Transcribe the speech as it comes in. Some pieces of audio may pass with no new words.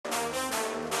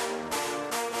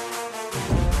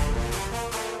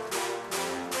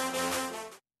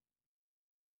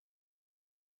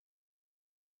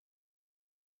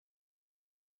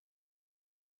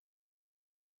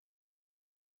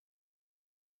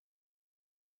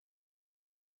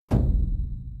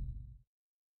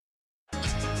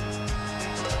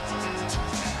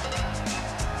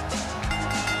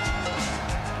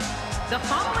The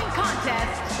following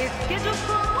contest is scheduled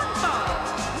for one fall.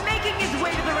 Making his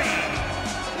way to the ring,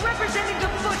 representing the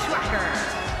Bushwhackers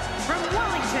from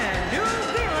Wellington, New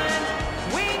Zealand,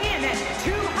 weighing in at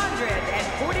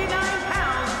 249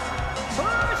 pounds,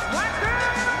 Bushwhacker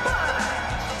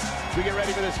Butch. As we get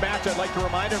ready for this match, I'd like to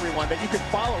remind everyone that you can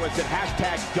follow us at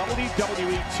hashtag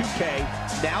WWE2K,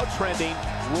 now trending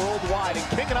worldwide, and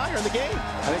King and I are in the game.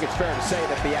 I think it's fair to say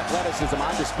that the athleticism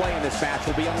on display in this match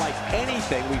will be unlike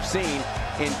anything we've seen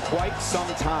in quite some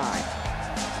time.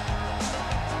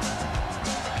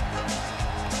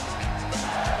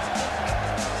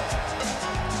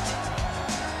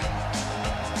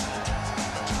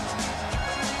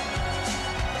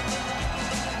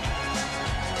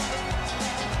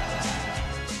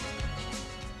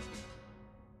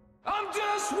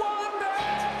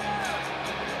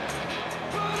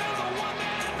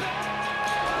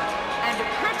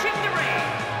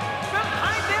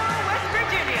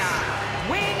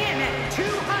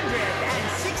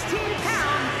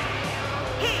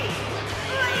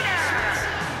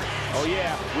 Oh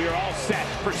yeah, we are all set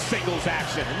for singles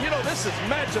action. And you know, this is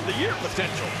match of the year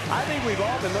potential. I think we've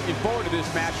all been looking forward to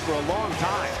this match for a long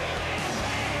time.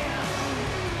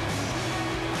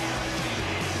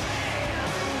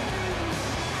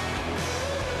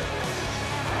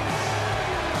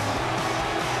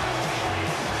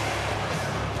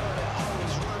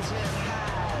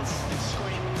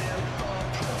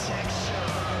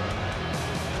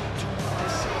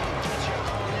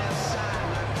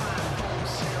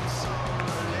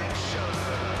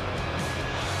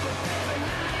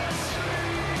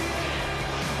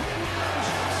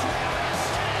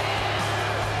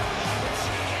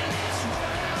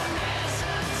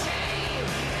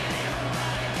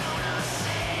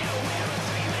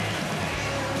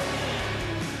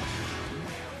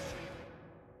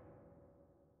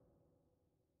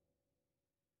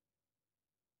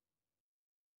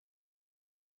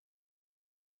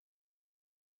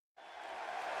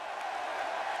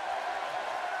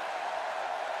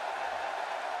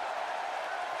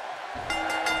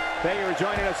 Thank you for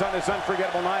joining us on this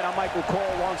unforgettable night. I'm Michael Cole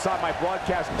alongside my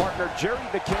broadcast partner, Jerry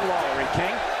the King Lawler. And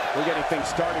King, we're getting things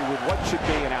started with what should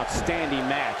be an outstanding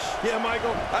match. Yeah,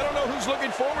 Michael, I don't know who's looking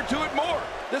forward to it more,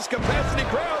 this capacity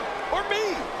crowd or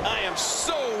me. I am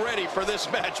so ready for this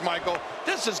match, Michael.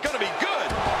 This is going to be good.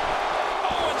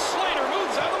 Oh, and Slater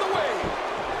moves out of the way.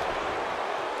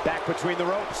 Back between the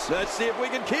ropes. Let's see if we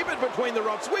can keep it between the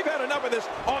ropes. We've had enough of this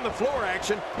on the floor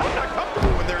action. I'm not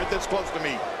comfortable when they're this close to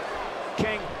me.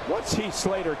 King, what's Heath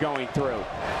Slater going through?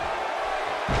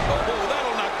 Oh,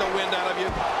 that'll knock the wind out of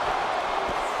you.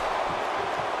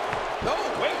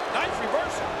 Oh, wait, nice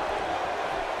reversal.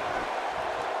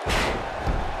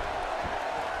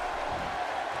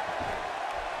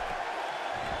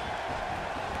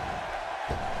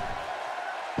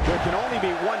 There can only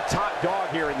be one top dog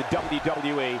here in the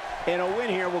WWE, and a win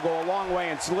here will go a long way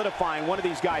in solidifying one of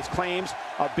these guys' claims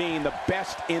of being the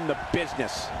best in the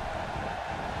business.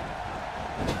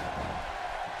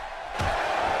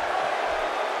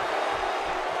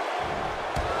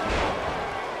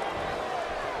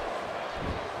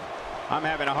 I'm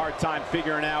having a hard time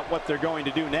figuring out what they're going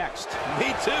to do next.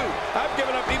 Me too. I've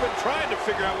given up even trying to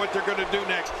figure out what they're going to do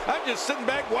next. I'm just sitting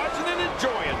back watching and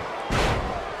enjoying.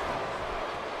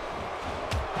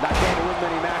 Not going to win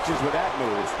many matches with that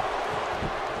move.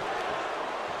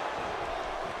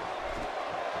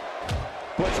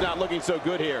 Butch not looking so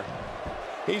good here.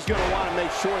 He's going to want to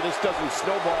make sure this doesn't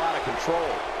snowball out of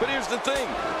control. But here's the thing.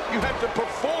 You have to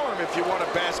perform if you want to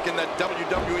bask in that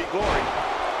WWE glory.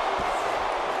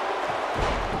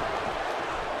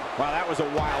 Wow, that was a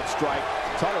wild strike.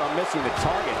 Talk about missing the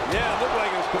target. Yeah, it looked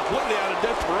like it was completely out of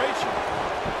desperation.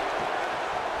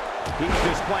 He's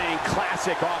displaying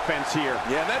classic offense here.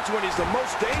 Yeah, that's when he's the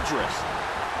most dangerous.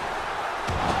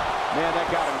 Man, that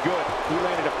got him good. He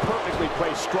landed a perfectly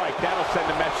placed strike. That'll send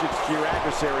a message to your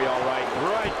adversary, all right.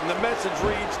 Right, and the message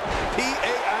reads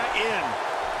P-A-I-N.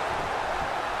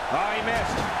 Oh, he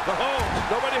missed. Oh,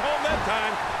 nobody home that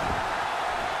time.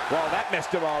 Well, that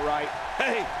missed him all right.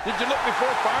 Hey, did you look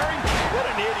before firing? What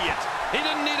an idiot. He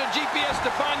didn't need a GPS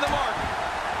to find the mark.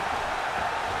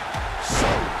 So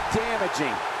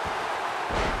damaging.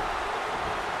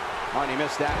 Oh, and he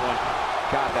missed that one.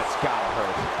 God, that's gotta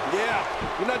hurt. Yeah,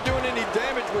 you're not doing any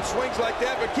damage with swings like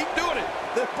that, but keep doing it.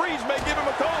 The breeze may give him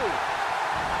a cold.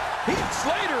 Heath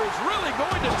Slater is really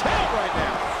going to town right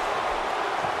now.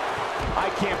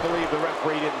 I can't believe the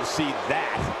referee didn't see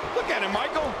that. Look at him,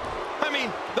 Michael. I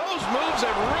mean, those moves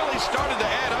have really started to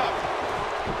add up.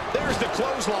 They're delivers the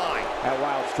clothesline. That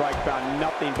wild strike found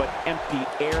nothing but empty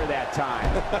air that time.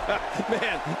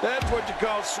 Man, that's what you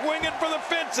call swinging for the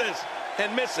fences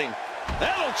and missing.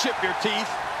 That'll chip your teeth.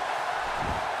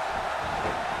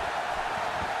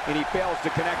 And he fails to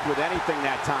connect with anything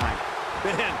that time.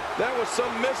 Man, that was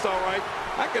some miss, all right.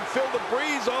 I can feel the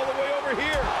breeze all the way over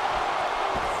here.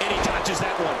 And he touches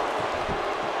that one.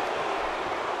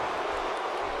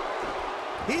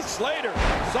 Heath Slater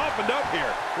softened up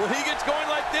here. When he gets going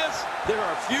like this, there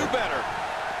are a few better.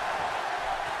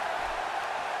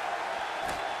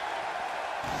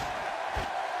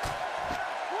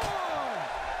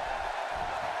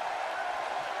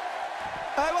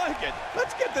 I like it.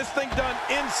 Let's get this thing done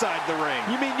inside the ring.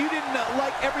 You mean you didn't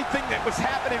like everything that was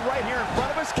happening right here in front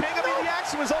of us, King? I mean, the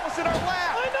action was almost in our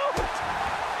lap. I know it.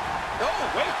 Oh,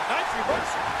 wait, nice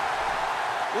reversal.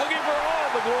 Looking for all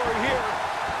the glory here.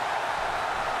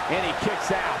 And he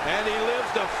kicks out. And he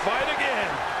lives to fight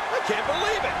again. I can't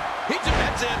believe it.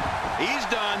 That's it. He's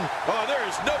done. Oh, there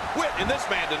is no quit in this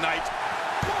man tonight.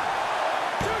 1,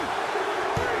 2, 3.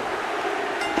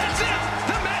 That's it.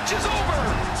 The match is over.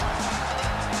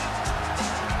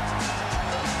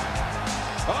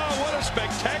 Oh, what a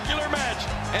spectacular match.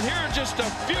 And here are just a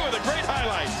few of the great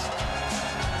highlights.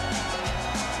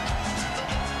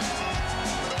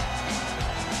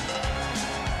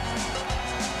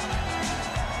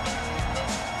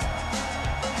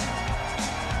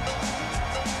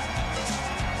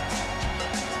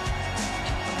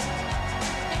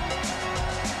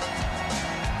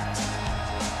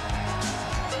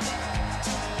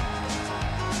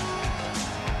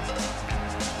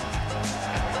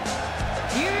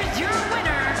 Here's your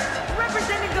winner,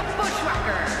 representing the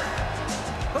Bushwhackers,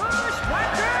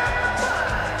 Bushwhacker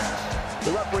Bush.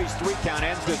 The referee's 3 count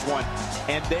ends this one.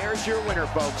 And there's your winner,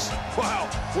 folks. Wow,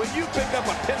 when you pick up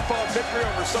a pinfall victory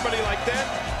over somebody like that,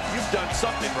 you've done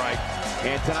something right.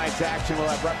 And tonight's action will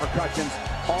have repercussions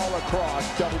all across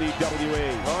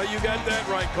WWE. Oh, you got that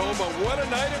right, Cole, but what a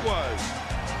night it was.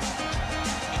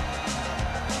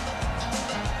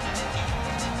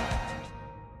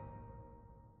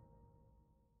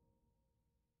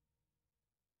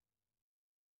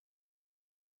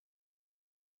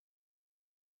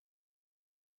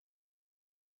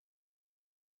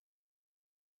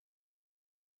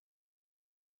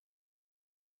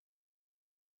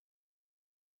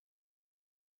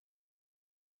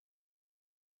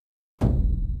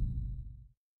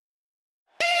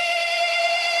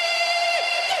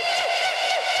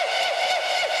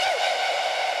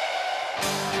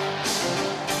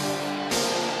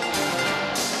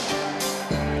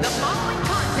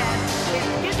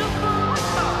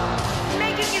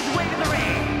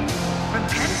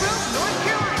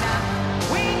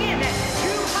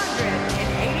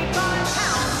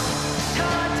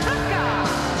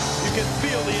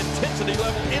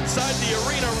 Level inside the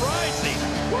arena rising.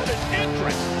 What an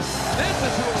entrance. This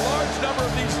is who a large number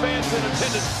of these fans in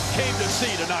attendance came to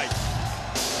see tonight.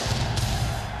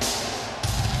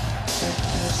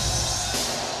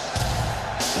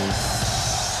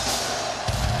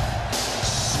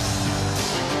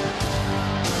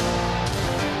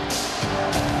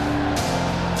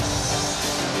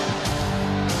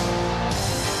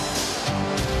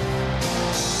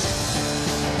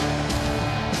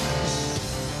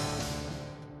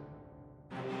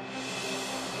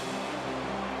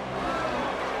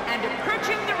 And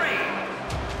approaching the ring,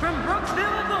 from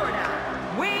Brooksville, Florida,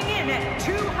 weighing in at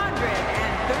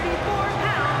 234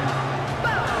 pounds,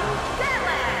 Bo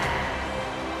Dallas.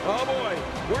 Oh boy,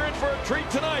 we're in for a treat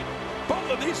tonight. Both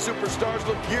of these superstars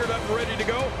look geared up and ready to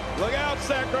go. Look out,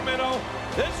 Sacramento.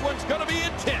 This one's gonna be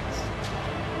intense.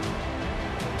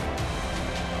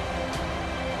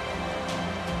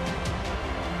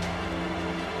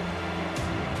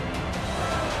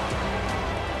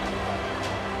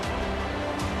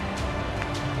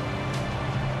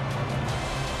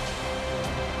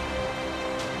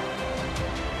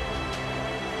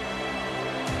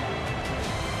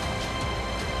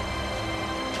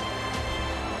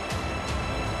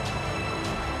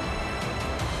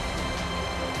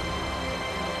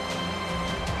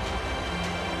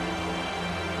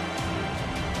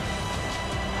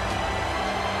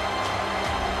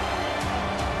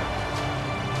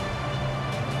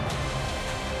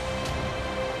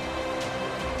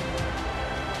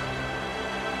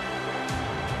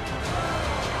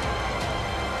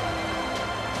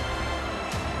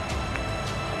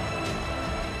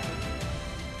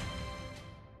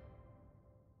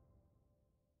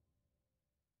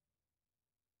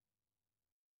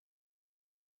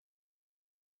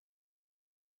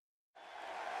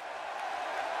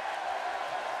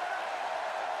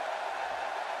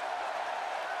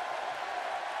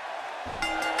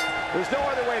 There's no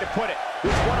other way to put it.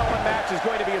 This one-on-one match is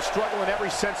going to be a struggle in every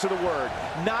sense of the word.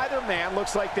 Neither man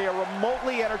looks like they are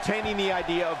remotely entertaining the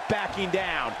idea of backing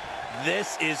down.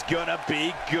 This is gonna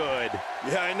be good.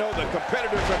 Yeah, I know the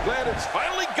competitors are glad it's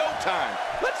finally go time.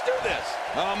 Let's do this.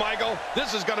 Oh, Michael,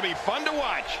 this is gonna be fun to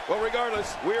watch. Well,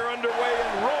 regardless, we're underway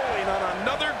and rolling on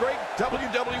another great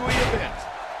WWE event.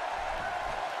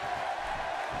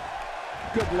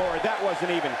 Good Lord, that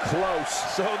wasn't even close.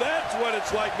 So that's what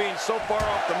it's like being so far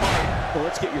off the mark. Well,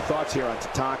 let's get your thoughts here on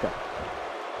Tatanka.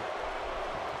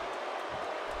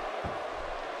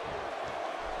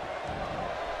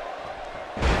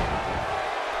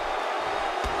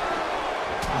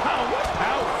 Wow, what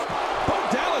power! Bo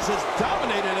Dallas has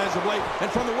dominated as of late,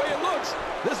 and from the way it looks,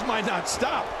 this might not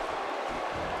stop.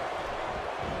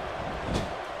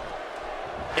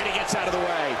 And he gets out of the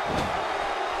way.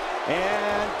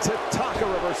 And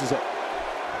Tatanka reverses it.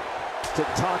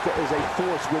 Tatanka is a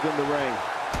force within the ring.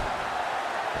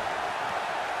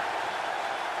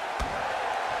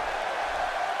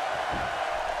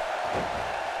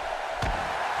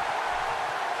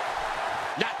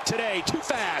 Not today, too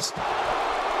fast.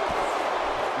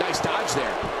 Nice dodge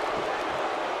there.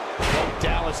 Oh,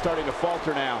 Dallas starting to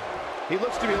falter now. He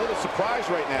looks to be a little surprised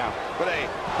right now. But hey,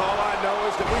 all I know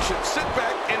is that we should sit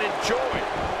back and enjoy.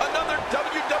 Another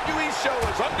WWE show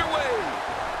is underway.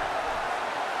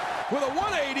 With a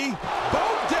 180, Bo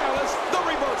Dallas, the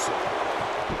reversal.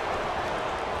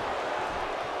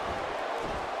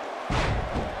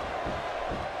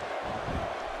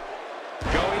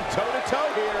 Going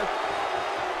toe-to-toe here.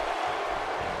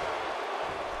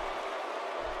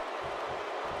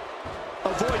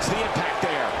 Avoids the impact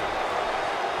there.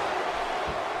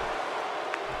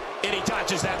 And he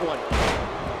dodges that one.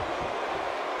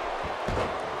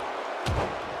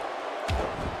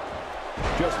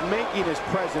 Just making his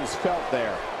presence felt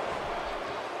there.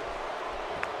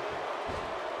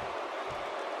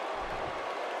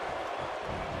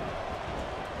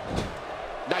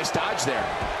 Nice dodge there.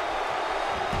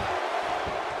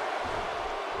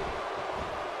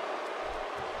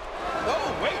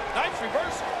 Oh, wait, nice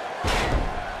reversal.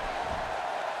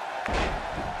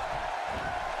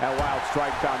 That wild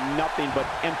strike found nothing but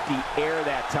empty air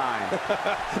that time.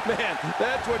 Man,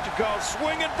 that's what you call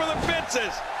swinging for the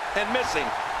fences and missing.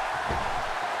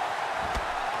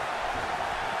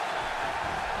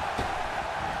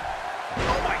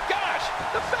 Oh my gosh,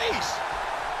 the face!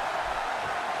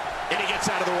 And he gets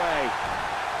out of the way.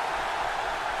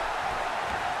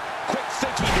 Quick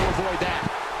thinking to avoid that.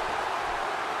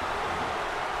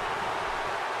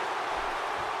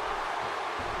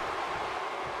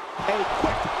 A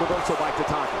quick reversal by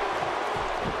Tatanka.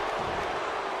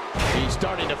 He's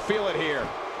starting to feel it here.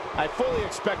 I fully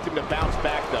expect him to bounce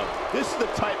back, though. This is the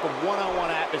type of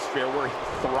one-on-one atmosphere where he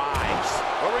thrives.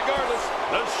 Well, regardless,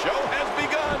 the show has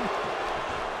begun.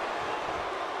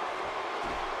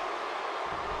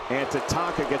 And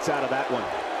Tatanka gets out of that one.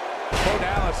 Bo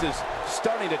Dallas is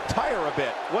starting to tire a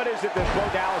bit. What is it that Bo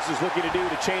Dallas is looking to do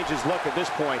to change his look at this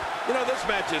point? You know, this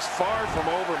match is far from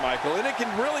over, Michael, and it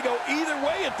can really go either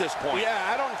way at this point.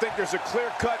 Yeah, I don't think there's a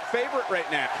clear-cut favorite right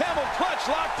now. Camel clutch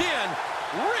locked in,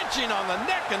 wrenching on the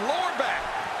neck and lower back.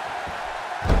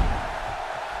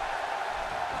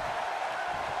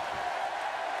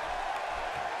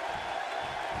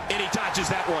 And he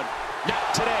dodges that one.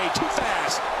 Not today, too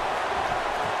fast.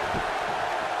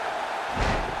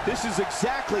 This is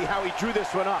exactly how he drew this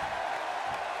one up.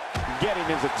 Getting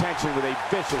his attention with a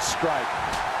vicious strike.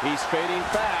 He's fading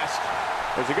fast.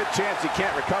 There's a good chance he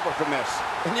can't recover from this.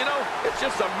 And you know, it's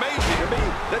just amazing to me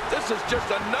that this is just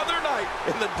another night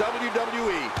in the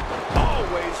WWE.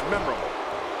 Always memorable.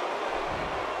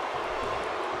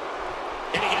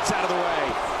 And he gets out of the way.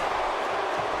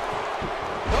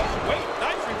 Oh, wait,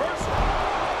 nice reversal.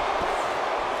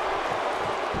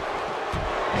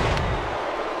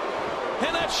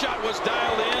 And that shot was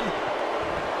dialed in.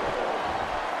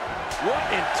 What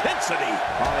intensity.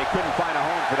 Oh, they couldn't find a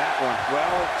home for that one.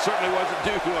 Well, it certainly wasn't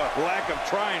due to a lack of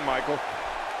trying, Michael.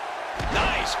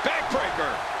 Nice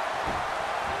backbreaker.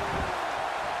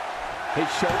 His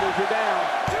shoulders are down.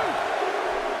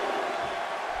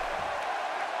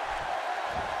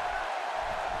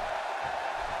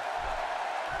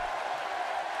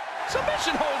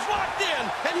 Submission holds locked in,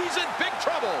 and he's in big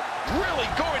trouble. Really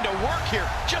going to work here,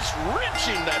 just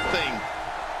wrenching that thing.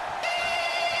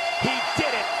 He did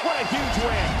it. What a huge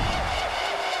win.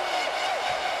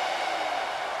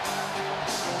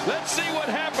 Let's see what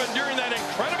happened during that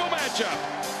incredible matchup.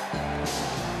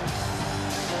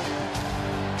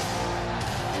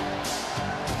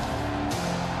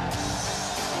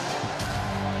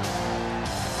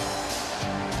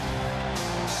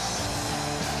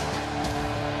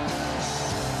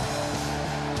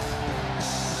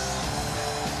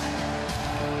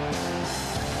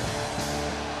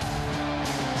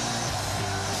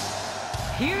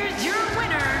 here's your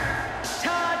winner,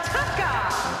 Tatuka.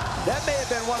 That may have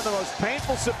been one of the most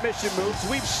painful submission moves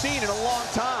we've seen in a long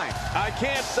time. I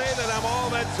can't say that I'm all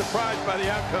that surprised by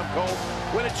the outcome, Cole.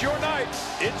 When it's your night,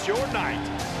 it's your night.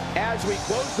 As we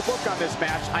close the book on this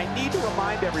match, I need to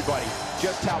remind everybody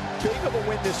just how big of a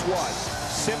win this was.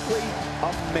 Simply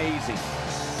amazing.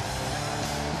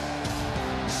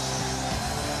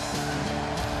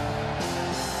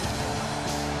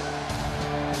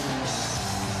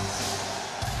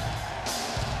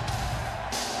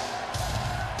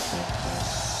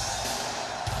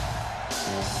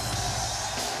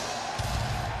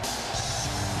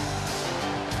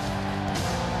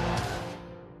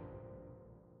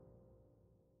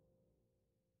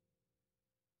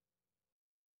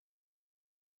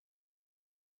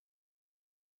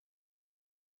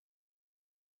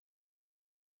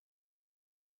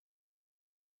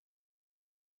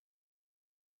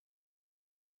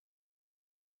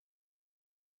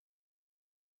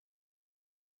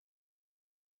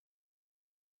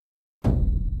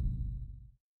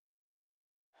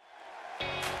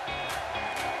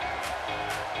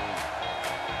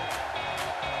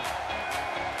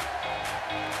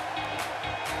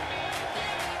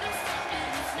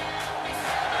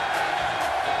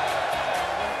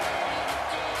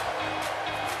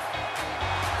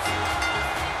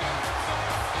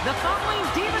 The following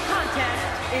Diva contest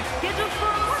is scheduled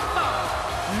for one fall.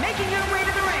 Making her way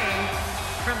to the ring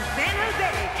from San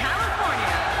Jose,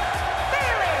 California,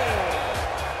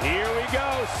 Bailey. Here we go,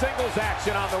 singles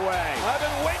action on the way. I've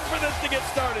been waiting for this to get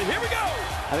started. Here we go.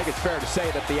 I think it's fair to say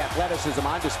that the athleticism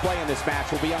on display in this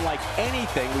match will be unlike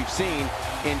anything we've seen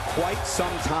in quite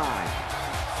some time.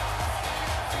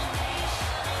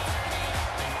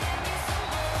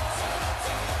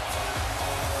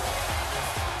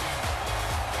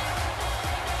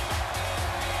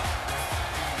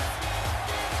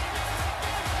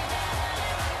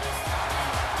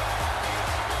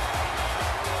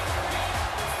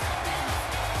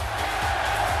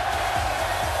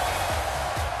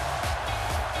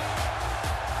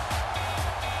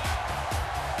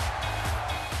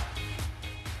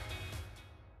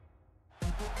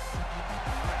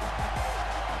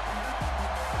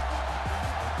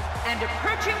 And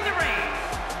approaching the ring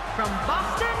from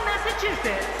Boston,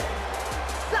 Massachusetts,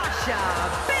 Sasha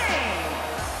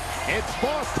Banks. It's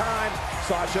boss time.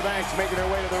 Sasha Banks making her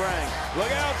way to the ring.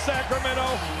 Look out, Sacramento.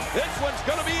 This one's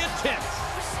going to be intense.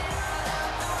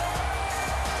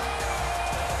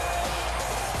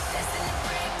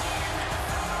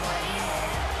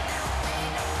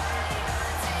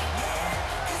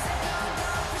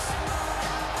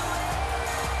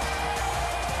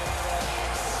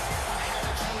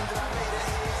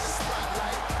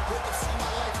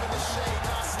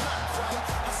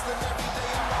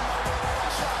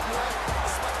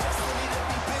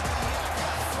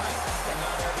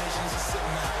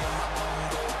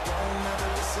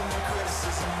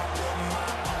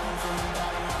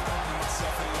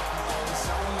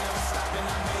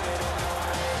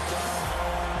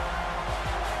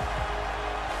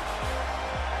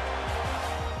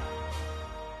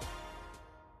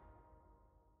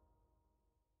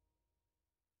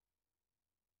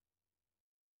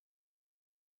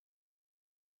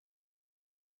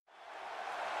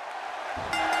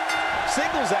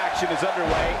 Singles action is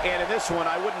underway, and in this one,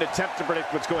 I wouldn't attempt to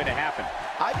predict what's going to happen.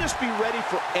 I'd just be ready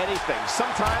for anything.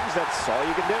 Sometimes that's all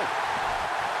you can do.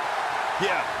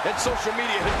 Yeah, and social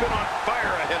media has been on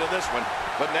fire ahead of this one,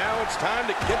 but now it's time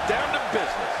to get down to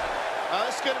business.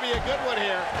 This is going to be a good one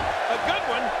here. A good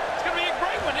one? It's going to be a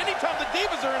great one. Anytime the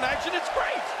Divas are in action, it's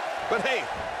great. But hey,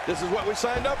 this is what we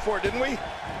signed up for, didn't we?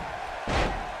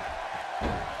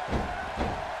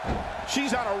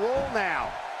 She's on a roll now.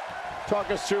 Talk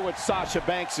us through what Sasha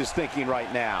Banks is thinking right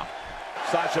now.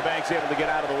 Sasha Banks able to get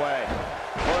out of the way.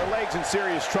 Well, her leg's in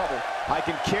serious trouble. I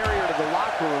can carry her to the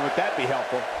locker room if that'd be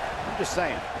helpful. I'm just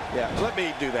saying. Yeah, let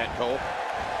me do that, Cole.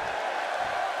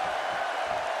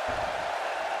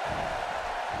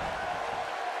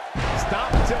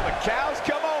 Stop until the cows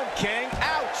come home, King.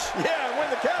 Ouch! Yeah, and when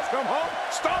the cows come home,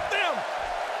 stomp them.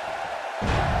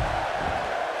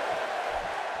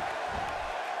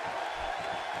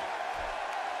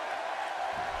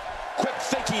 Quick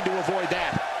thinking to avoid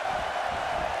that.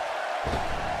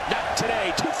 Not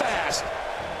today, too fast.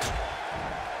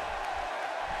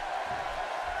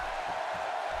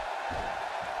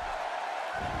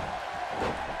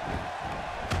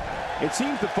 It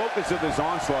seems the focus of this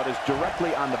onslaught is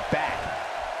directly on the back.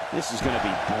 This is going to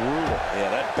be brutal. Yeah,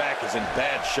 that back is in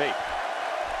bad shape.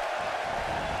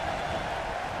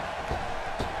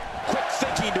 Quick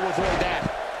thinking to avoid that.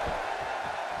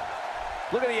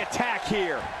 Look at the attack back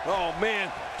here. Oh,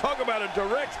 man. Talk about a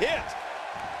direct hit.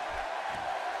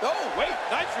 Oh, wait.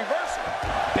 Nice reversal.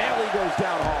 Bailey goes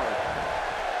down hard.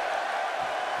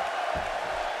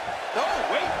 Oh,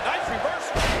 wait. Nice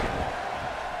reversal.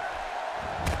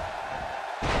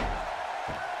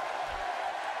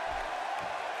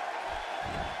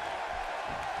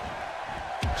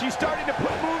 She's starting to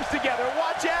put moves together.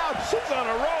 Watch out. She's on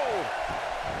a roll.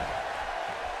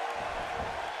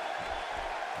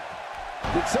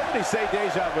 Did somebody say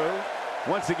deja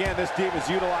vu? Once again, this diva is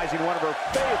utilizing one of her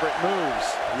favorite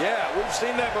moves. Yeah, we've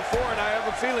seen that before, and I have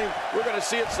a feeling we're going to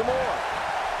see it some more.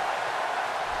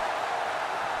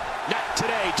 Not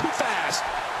today. Too fast.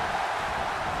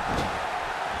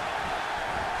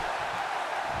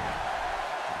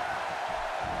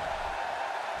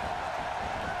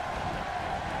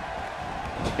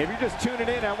 If you're just tuning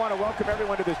in, I want to welcome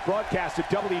everyone to this broadcast of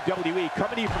WWE,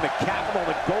 coming to you from the capital of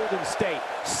the Golden State,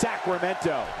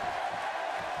 Sacramento.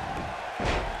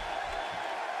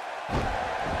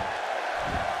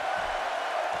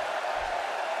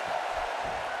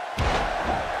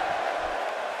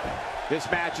 This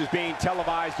match is being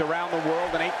televised around the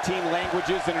world in 18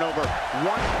 languages and in over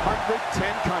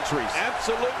 110 countries.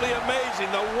 Absolutely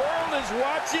amazing. The world is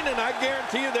watching, and I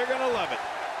guarantee you they're going to love it.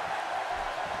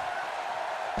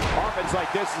 Offense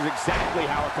like this is exactly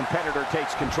how a competitor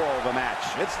takes control of a match.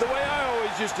 It's the way I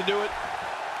always used to do it.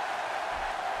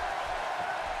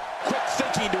 Quick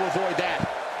thinking to avoid that.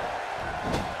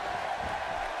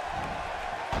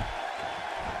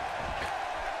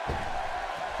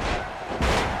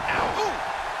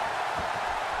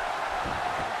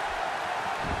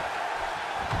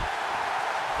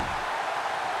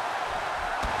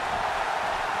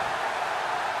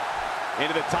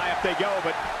 Into the tie-up they go,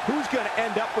 but who's going to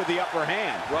end up with the upper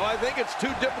hand? Well, I think it's too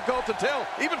difficult to tell,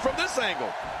 even from this angle.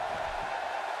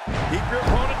 Keep your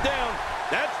opponent down.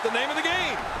 That's the name of the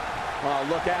game. Oh,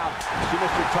 look out. She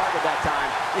missed her target that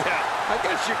time. Yeah, I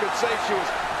guess you could say she was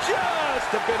just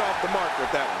a bit off the mark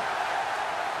with that one.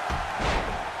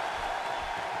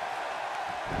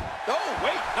 Oh,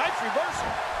 wait, nice reversal.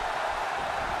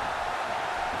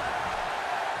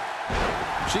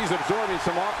 She's absorbing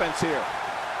some offense here.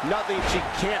 Nothing she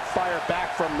can't fire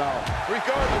back from, though.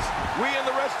 Regardless, we and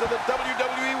the rest of the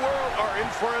WWE world are in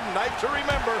for a night to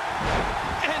remember.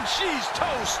 And she's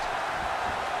toast.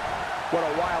 What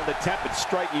a wild attempt at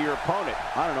striking your opponent.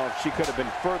 I don't know if she could have been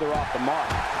further off the mark.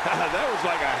 That was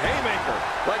like a haymaker.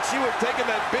 Like she was taking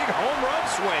that big home run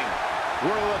swing.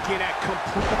 We're looking at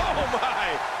complete... Oh,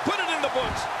 my. Put it in the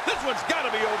books. This one's got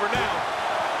to be over now.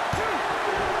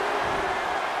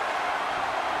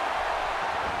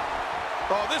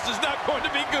 Oh, this is not going to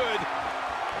be good.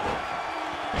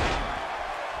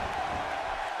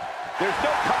 There's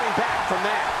no coming back from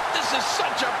that. This is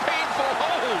such a painful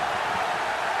hold.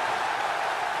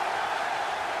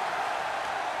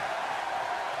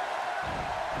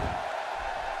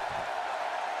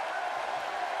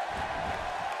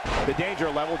 The danger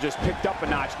level just picked up a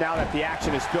notch now that the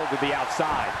action is spilled to the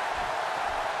outside.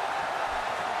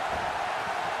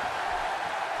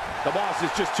 The boss is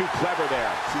just too clever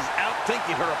there. She's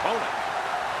outthinking her opponent.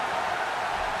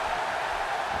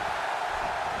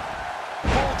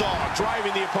 Bulldog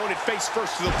driving the opponent face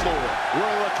first to the floor.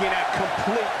 We're looking at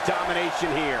complete domination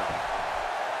here.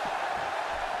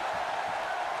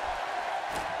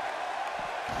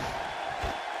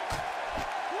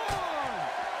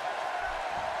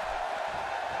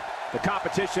 The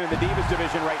competition in the Divas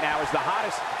division right now is the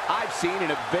hottest I've seen in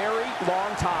a very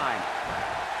long time.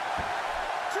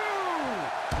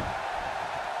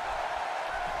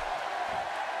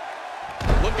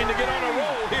 Looking to get on a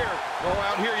roll here. Oh,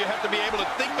 out here you have to be able to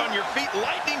think on your feet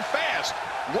lightning fast.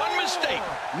 One mistake,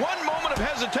 one moment of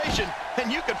hesitation,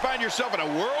 and you could find yourself in a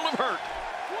world of hurt.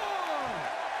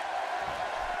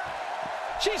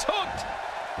 She's hooked.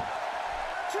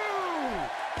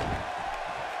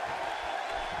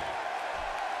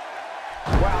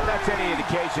 Well, that's any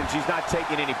indication she's not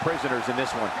taking any prisoners in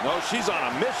this one. No, she's on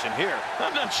a mission here.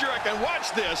 I'm not sure I can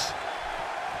watch this.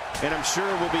 And I'm sure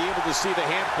we'll be able to see the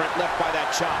handprint left by that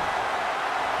chop.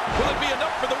 Will it be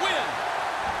enough for the win?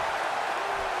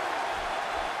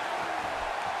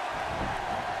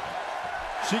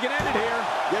 She can end it here.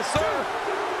 Yes, sir.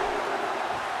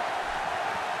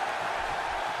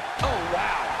 Oh,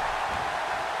 wow.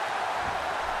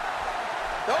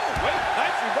 Oh, wait,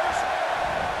 nice reversal.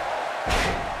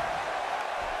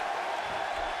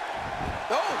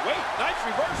 Oh, wait, nice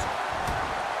reversal.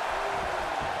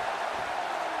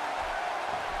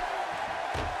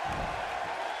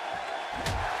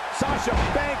 Sasha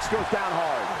Banks goes down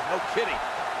hard. No kidding.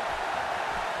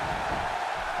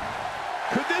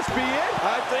 Could this be it?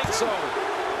 I think so.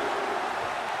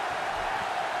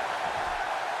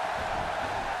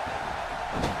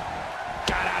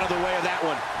 Got out of the way of that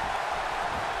one.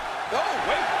 Oh,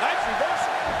 wait, nice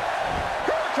reversal.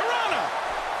 Hurricanrana.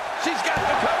 She's got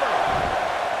the cover.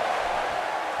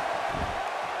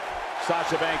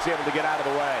 Sasha Banks able to get out of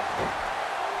the way.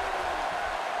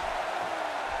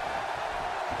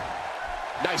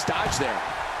 Nice dodge there.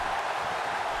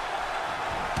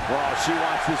 Well, she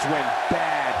wants this win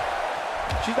bad.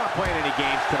 She's not playing any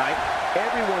games tonight.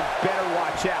 Everyone better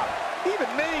watch out. Even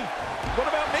me. What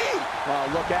about me? Well,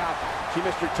 look out. She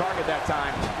missed her target that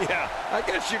time. Yeah, I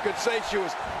guess you could say she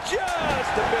was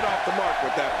just a bit off the mark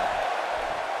with that one.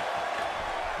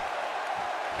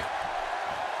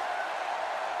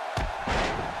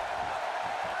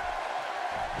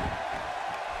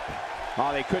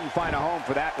 Oh, they couldn't find a home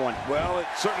for that one. Well, it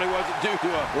certainly wasn't due to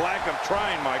a lack of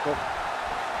trying, Michael.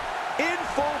 In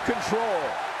full control.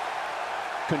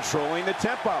 Controlling the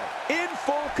tempo. In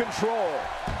full control.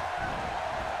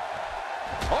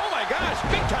 Oh, my gosh,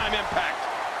 big-time impact.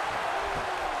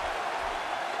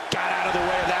 Got out of the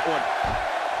way of that one.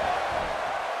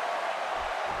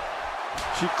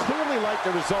 She clearly liked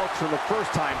the results from the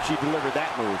first time she delivered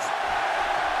that move.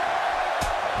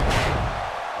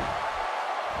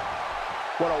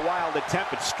 What a wild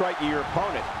attempt at striking your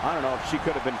opponent. I don't know if she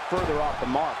could have been further off the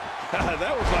mark. That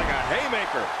was like a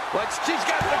haymaker. Like she's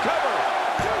got the cover.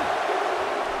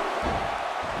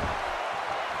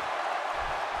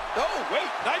 Oh, wait,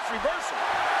 nice reversal.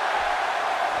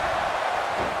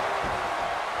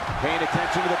 Paying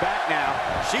attention to the back now.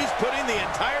 She's putting the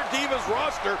entire Divas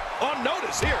roster on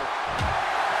notice here.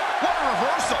 What a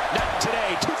reversal. Not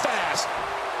today, too fast.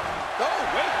 Oh,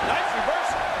 wait, nice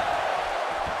reversal.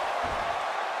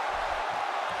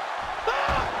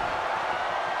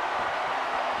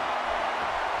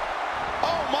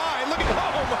 Oh, my.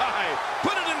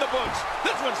 Put it in the books.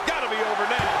 This one's got to be over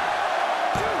now.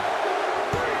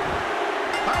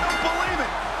 I don't believe it.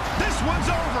 This one's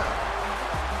over.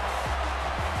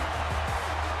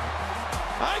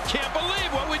 I can't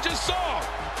believe what we just saw.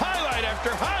 Highlight after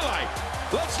highlight.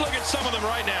 Let's look at some of them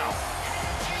right now.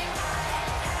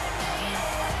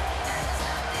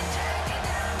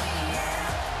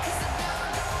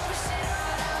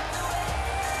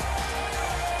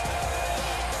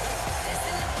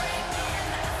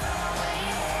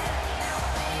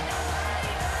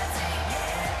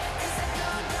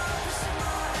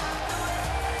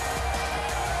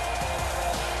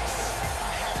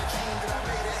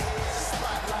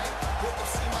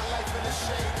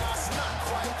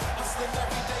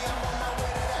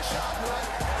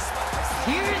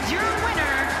 Here's your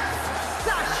winner,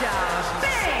 Sasha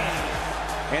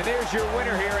Banks. And there's your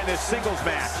winner here in this singles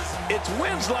match. It's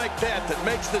wins like that that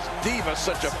makes this diva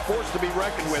such a force to be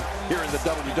reckoned with here in the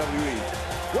WWE.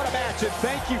 What a match, and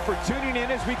thank you for tuning in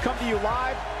as we come to you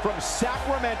live from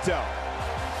Sacramento.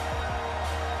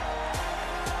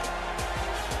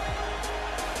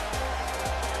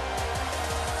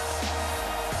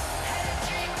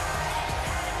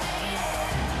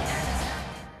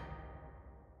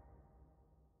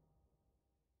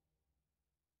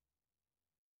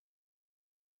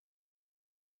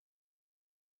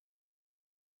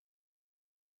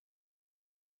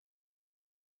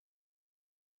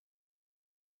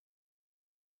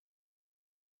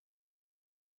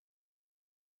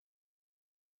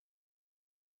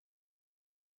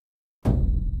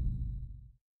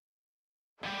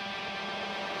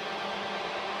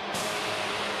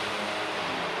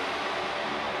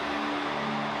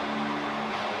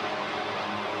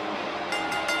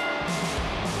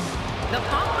 The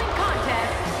following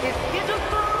contest is scheduled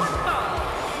for one fall,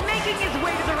 making his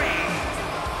way to the ring.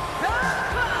 The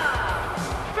Club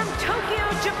from Tokyo,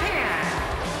 Japan,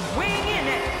 weighing in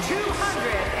at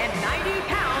 290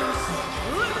 pounds,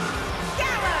 Luke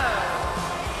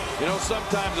Gallows. You know,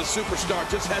 sometimes a superstar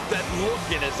just has that look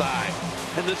in his eye,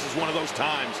 and this is one of those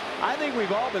times. I think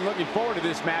we've all been looking forward to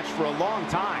this match for a long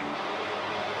time.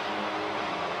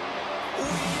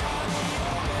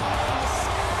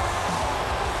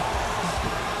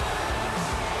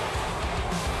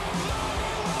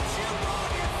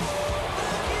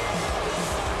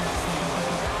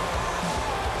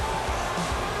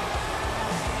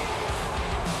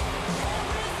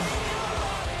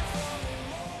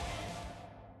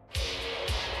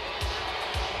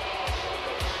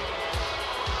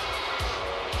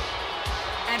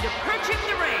 And approaching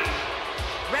the ring,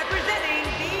 representing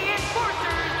the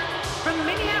Enforcers from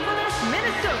Minneapolis,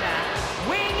 Minnesota,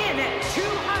 weighing in at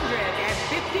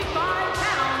 255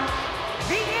 pounds,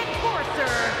 the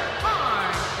Enforcer,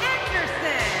 Arn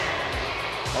Anderson.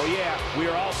 Oh yeah, we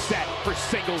are all set for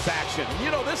singles action. You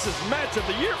know, this is match of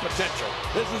the year potential.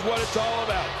 This is what it's all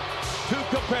about. Two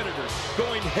competitors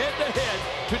going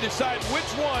head-to-head to decide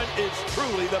which one is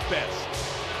truly the best.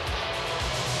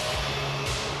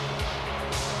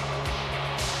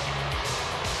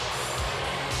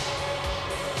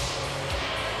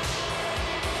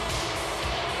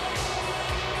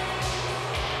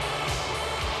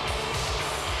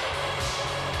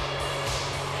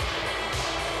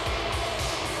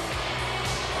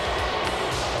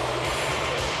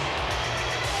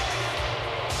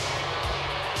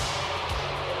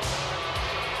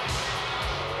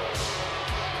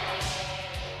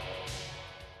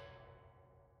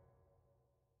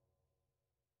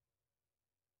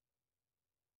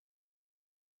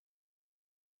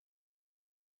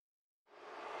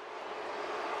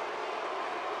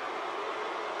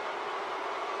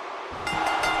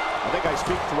 I think I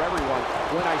speak for everyone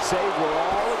when I say we're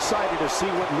all excited to see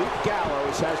what Luke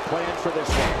Gallows has planned for this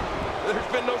one.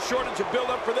 There's been no shortage of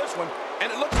build-up for this one,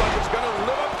 and it looks like it's going to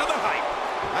live up to the hype.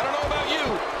 I don't know about you,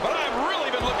 but I've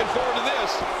really been looking forward to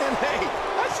this. And hey,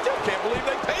 I still can't believe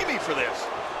they pay me for this.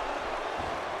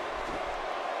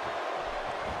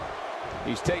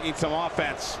 He's taking some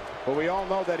offense, but we all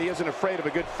know that he isn't afraid of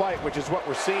a good fight, which is what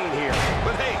we're seeing here.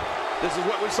 But hey, this is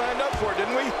what we signed up for,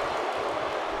 didn't we?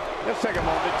 Let's take a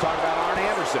moment to talk about Arn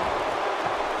Anderson.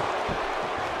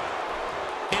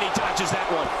 And he dodges that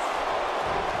one.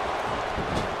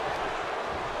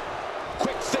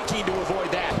 Quick thinking to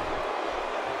avoid that.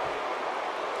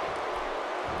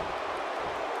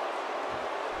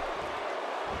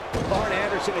 Arn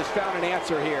Anderson has found an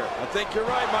answer here. I think you're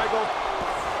right, Michael.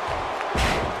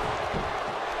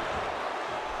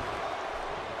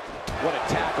 What a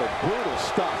tackle. Brutal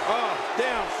stuff. Oh,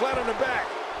 down, flat on the back.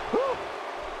 Woo.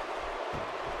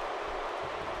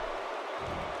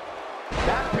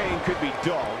 That pain could be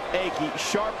dull, achy,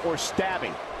 sharp, or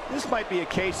stabbing. This might be a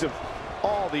case of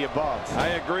all the above. I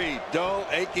agree. Dull,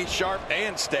 achy, sharp,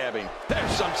 and stabbing.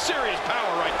 There's some serious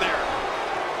power right there.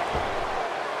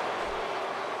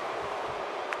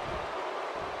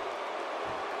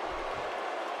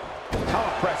 How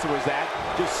impressive was that?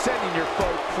 Just sending your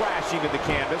foe crashing to the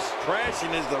canvas.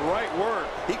 Crashing is the right word.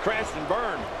 He crashed and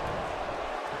burned.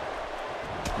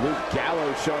 Luke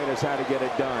Gallows showing us how to get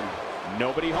it done.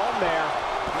 Nobody home there.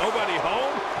 Nobody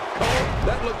home? Cole,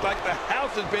 that looked like the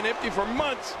house has been empty for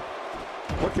months.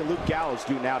 What can Luke Gallows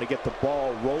do now to get the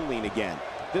ball rolling again?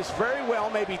 This very well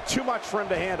may be too much for him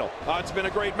to handle. It's been a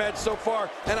great match so far,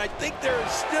 and I think there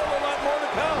is still a lot more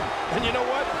to come. And you know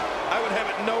what? I would have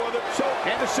it no other.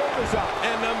 And the shoulders up.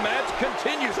 And the match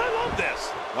continues. I love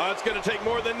this. It's going to take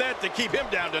more than that to keep him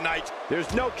down tonight.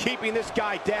 There's no keeping this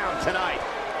guy down tonight.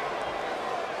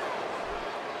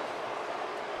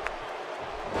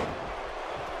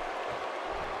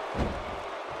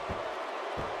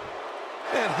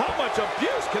 And how much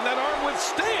abuse can that arm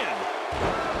withstand?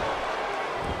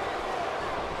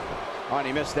 Oh, and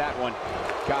he missed that one.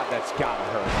 God, that's gotta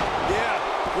hurt. Yeah,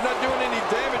 we're not doing any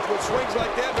damage with swings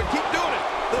like that, but keep doing it.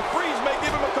 The freeze may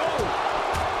give him a cold.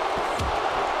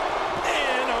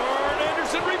 And Arn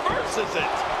Anderson reverses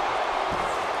it.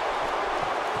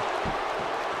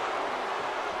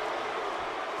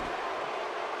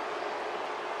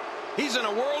 He's in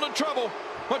a world of trouble.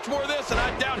 Much more of this, and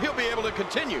I doubt he'll be able to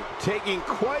continue. Taking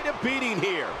quite a beating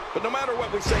here. But no matter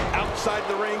what we say outside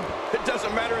the ring, it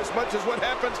doesn't matter as much as what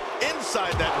happens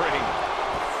inside that ring.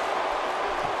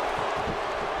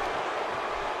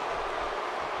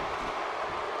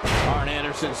 Arn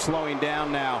Anderson slowing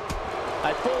down now.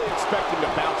 I fully expect him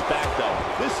to bounce back,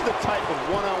 though. This is the type of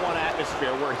one-on-one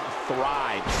atmosphere where he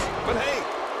thrives. But hey,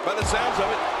 by the sounds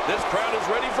of it, this crowd is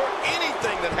ready for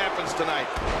anything that happens tonight.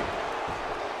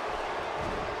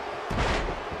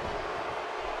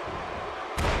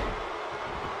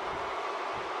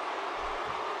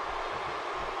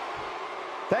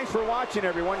 Thanks for watching,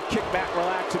 everyone. Kick back,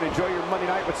 relax, and enjoy your Monday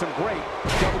night with some great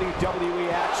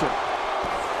WWE action.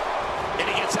 And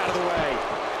he gets out of the way.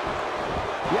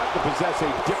 You have to possess a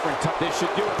different type. This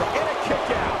should do it right. And a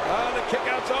kick out. The kick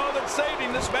out's all that saved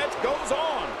him. This match goes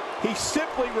on. He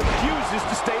simply refuses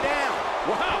to stay down.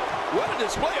 Wow, what a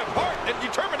display of heart and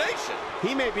determination.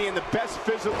 He may be in the best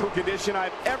physical condition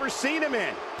I've ever seen him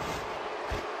in.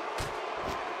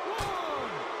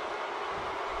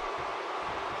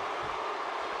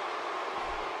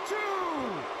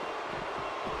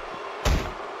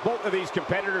 Both of these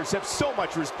competitors have so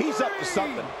much respect. He's up to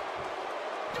something.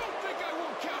 Don't think I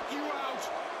won't count you out.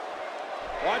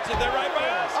 Watch it, they're right by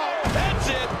us. Oh, that's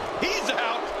it. He's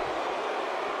out.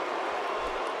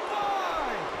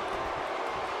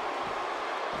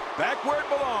 5, Back where it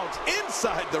belongs,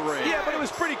 inside the ring. Yeah, but it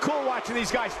was pretty cool watching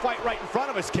these guys fight right in front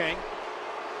of us, King.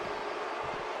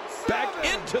 Back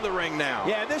into the ring now.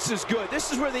 Yeah, this is good.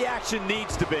 This is where the action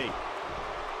needs to be.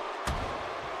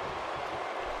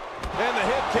 And the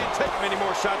head can't take many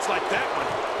more shots like that one.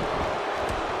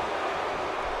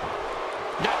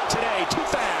 Not today, too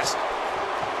fast.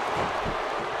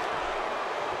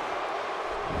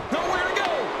 Nowhere to go.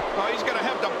 Oh, he's going to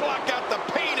have to block out the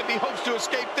pain if he hopes to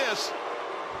escape this.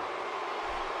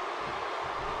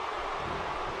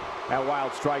 That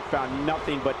wild strike found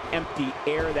nothing but empty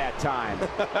air that time.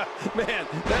 Man,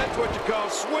 that's what you call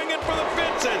swinging for the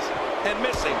fences and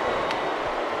missing.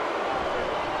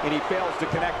 And he fails to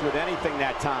connect with anything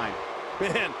that time.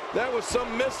 Man, that was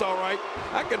some miss, all right.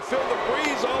 I can feel the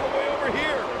breeze all the way over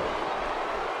here.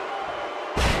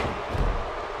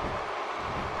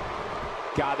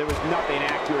 God, there was nothing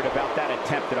accurate about that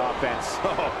attempted offense.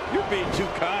 Oh, you're being too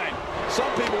kind.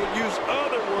 Some people would use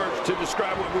other words to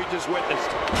describe what we just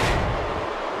witnessed.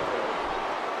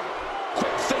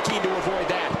 Quick thinking to avoid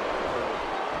that.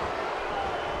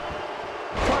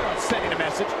 Sending a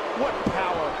message. What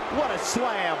power. What a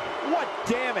slam. What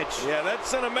damage. Yeah, that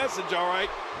sent a message, all right.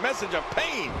 Message of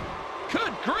pain.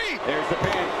 Good grief. There's the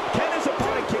pin. Can his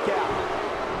opponent kick out?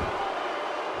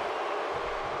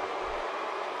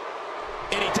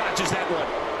 And he dodges that one.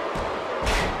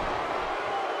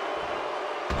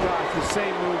 Gosh, the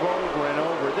same move over and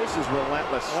over. This is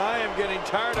relentless. I am getting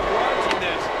tired of watching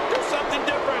this. Do something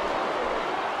different.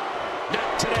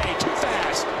 Not today. Too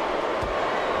fast.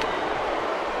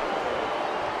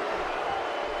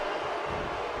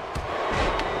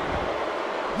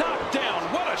 Knocked down.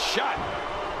 What a shot.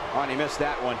 Oh, and he missed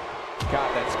that one.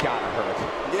 God, that's gotta hurt.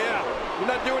 Yeah, you're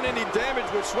not doing any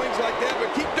damage with swings like that,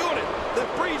 but keep doing it. The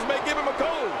breeze may give him a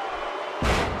cold.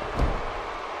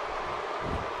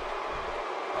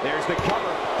 There's the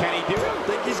cover. Can he do it? I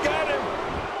think he's got him.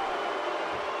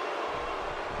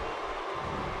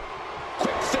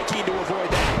 Quick thinking to avoid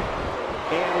that.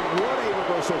 And what a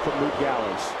reversal from Luke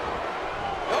Gallows.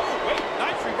 Oh, wait,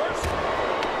 nice reversal.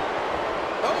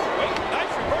 Oh, wait,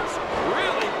 nice reversal.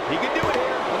 Really? He can do it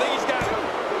here. I think he's got him.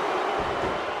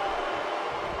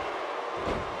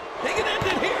 He can end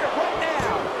it here. Right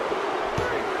now.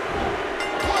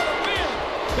 What a win.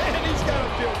 Man, he's got to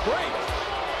feel great.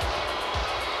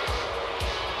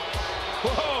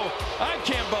 Whoa, I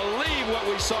can't believe what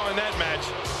we saw in that match.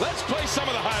 Let's play some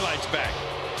of the highlights back.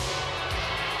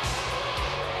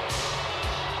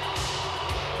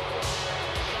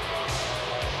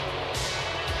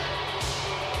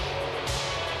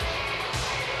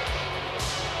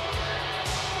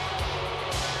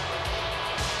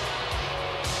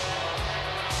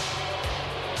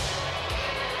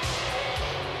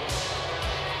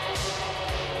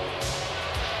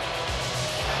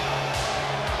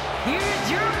 Here's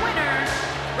your winner,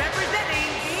 representing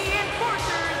the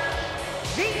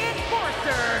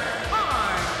Enforcer,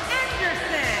 Arn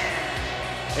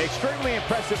Anderson. Extremely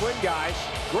impressive win, guys.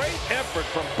 Great effort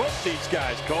from both these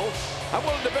guys, Cole. I'm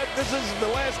willing to bet this isn't the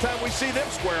last time we see them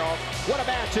square off. What a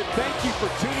match, and thank you for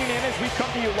tuning in as we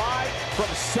come to you live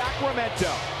from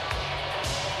Sacramento.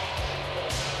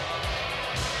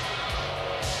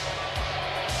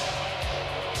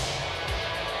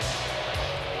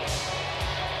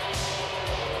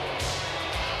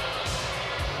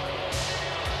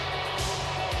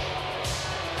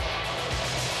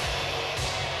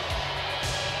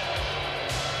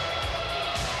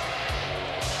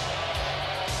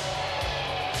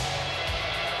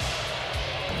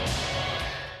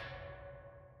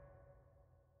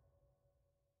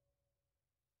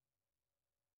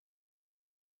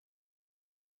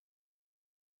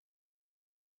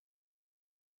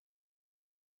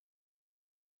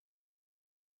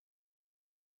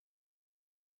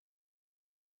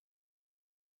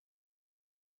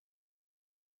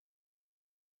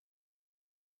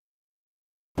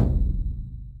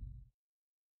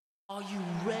 Are you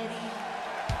ready?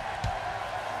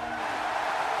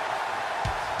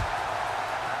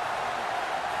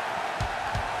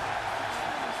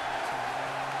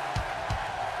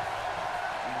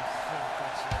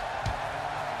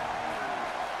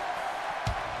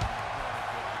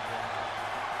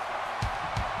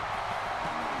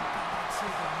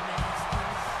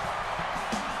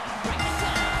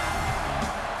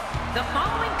 The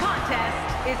following contest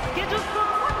is scheduled for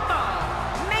one fall,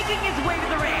 making his way to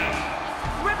the ring,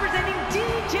 representing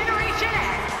D-Generation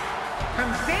X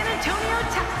from San Antonio,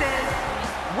 Texas,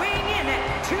 weighing in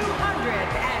at 225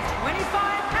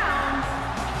 pounds,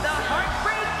 the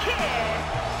Heartbreak Kid,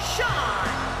 Shawn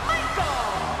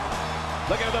Michaels.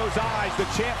 Look Looking at those eyes, the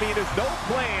champion has no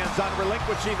plans on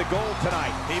relinquishing the gold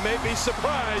tonight. He may be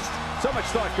surprised. So much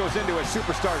thought goes into a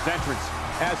superstar's entrance,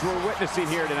 as we're witnessing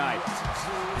here tonight.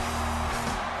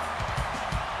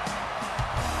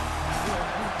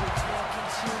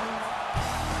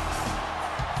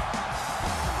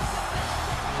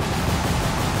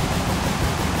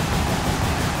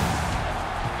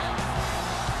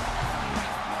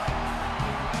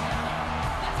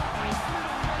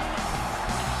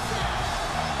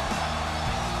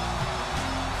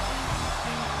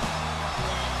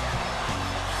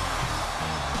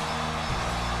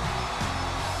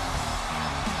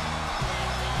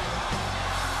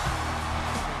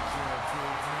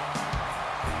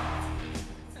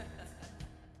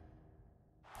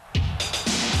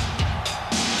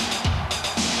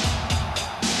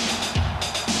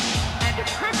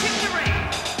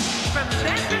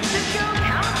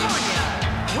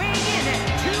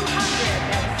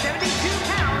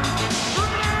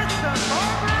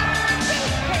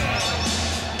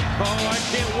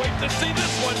 To see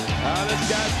this one. This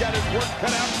guy's got his work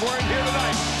cut out for him here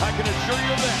tonight. I can assure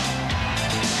you of that.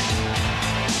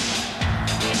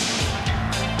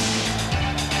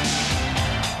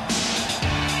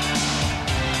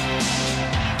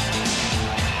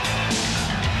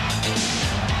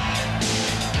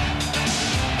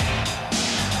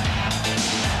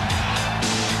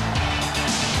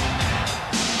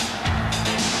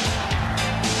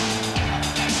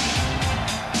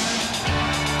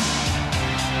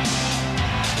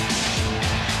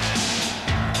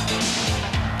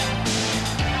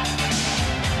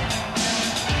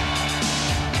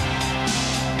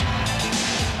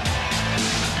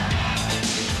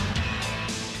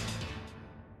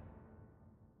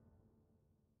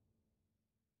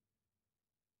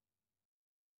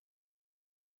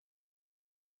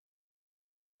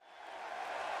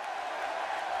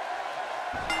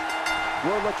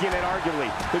 We're looking at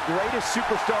arguably the greatest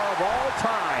superstar of all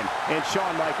time in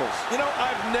Shawn Michaels. You know,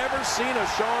 I've never seen a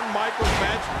Shawn Michaels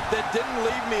match that didn't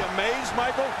leave me amazed,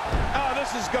 Michael. Oh, this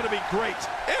is going to be great.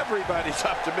 Everybody's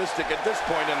optimistic at this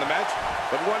point in the match,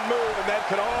 but one move and that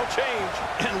could all change.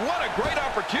 And what a great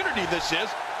opportunity this is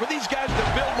for these guys to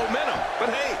build momentum. But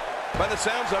hey, by the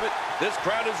sounds of it, this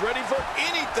crowd is ready for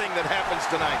anything that happens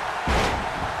tonight.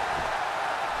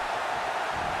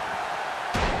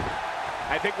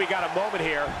 I think we got a moment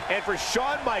here. And for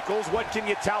Shawn Michaels, what can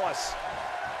you tell us?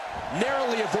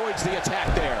 Narrowly avoids the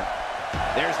attack there.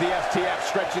 There's the STF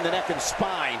stretching the neck and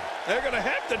spine. They're going to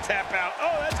have to tap out.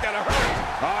 Oh, that's got to hurt.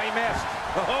 Oh, he missed.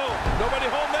 Oh, nobody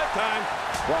home that time.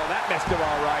 Well, that missed him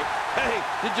all right. Hey,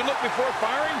 did you look before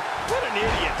firing? What an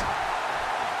idiot.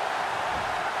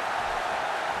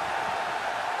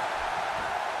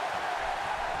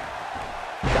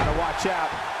 Gotta watch out.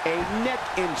 A neck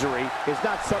injury is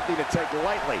not something to take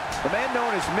lightly. The man known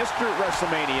as Mr.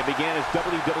 WrestleMania began his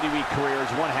WWE career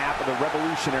as one half of the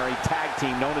revolutionary tag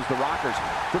team known as the Rockers.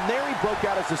 From there, he broke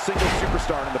out as a single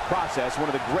superstar, and in the process, one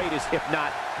of the greatest, if not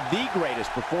the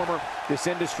greatest performer this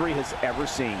industry has ever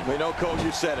seen. We know, Cole, you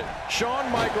said it. Shawn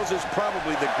Michaels is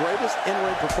probably the greatest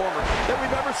in-ring performer that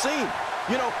we've ever seen.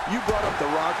 You know, you brought up the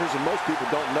Rockers, and most people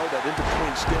don't know that in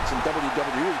between stints in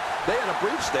WWE, they had a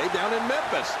brief stay down in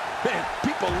Memphis. Man,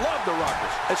 people love the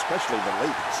Rockers, especially the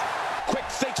ladies. Quick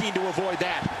thinking to avoid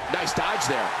that. Nice dodge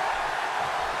there.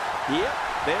 Yep,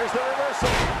 there's the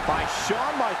reversal by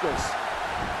Shawn Michaels.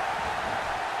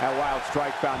 That wild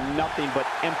strike found nothing but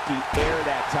empty air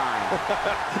that time.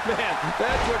 Man,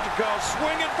 that's what you call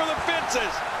swinging for the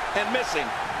fences and missing.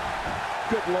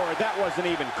 Good Lord, that wasn't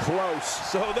even close.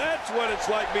 So that's what it's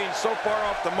like being so far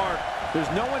off the mark. There's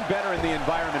no one better in the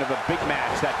environment of a big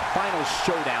match, that final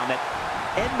showdown, that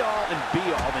end-all and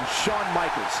be-all than Shawn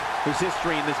Michaels. His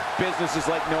history in this business is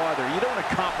like no other. You don't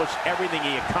accomplish everything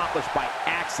he accomplished by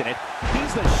accident.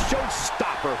 He's the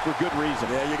showstopper for good reason.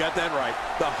 Yeah, you got that right.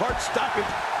 The heart-stopping...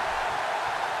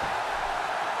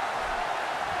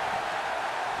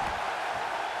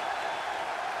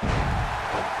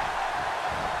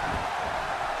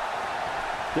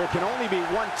 There can only be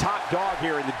one top dog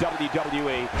here in the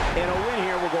WWE, and a win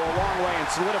here will go a long way in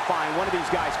solidifying one of these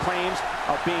guys' claims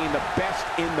of being the best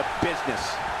in the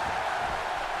business.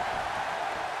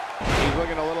 He's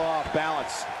looking a little off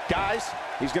balance. Guys,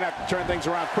 he's going to have to turn things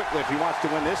around quickly if he wants to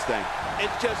win this thing.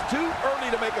 It's just too early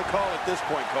to make a call at this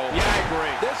point, Cole. Yeah, I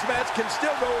agree. This match can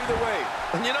still go either way.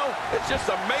 And you know, it's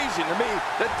just amazing to me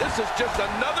that this is just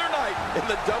another night in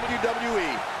the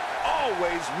WWE.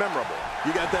 always memorable.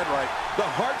 You got that right. The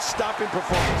heart-stopping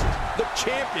performances, the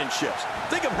championships.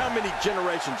 Think of how many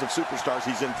generations of superstars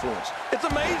he's influenced. It's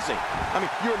amazing. I mean,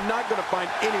 you're not going to find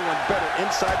anyone better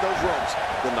inside those ropes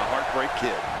than the Heartbreak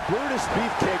Kid. Brutus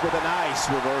Beefcake with a nice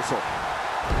reversal.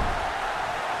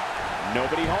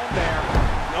 Nobody home there.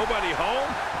 Nobody home?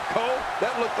 Cole,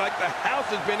 that looked like the house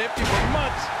has been empty for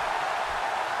months.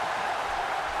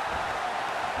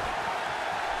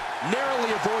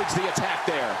 Narrowly avoids the attack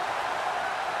there.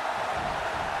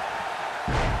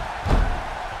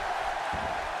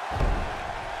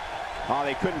 Oh,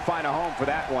 they couldn't find a home for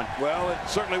that one. Well, it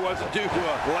certainly wasn't due to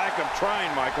a lack of trying,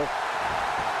 Michael.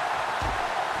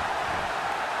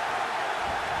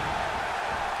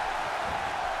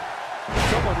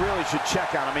 Someone really should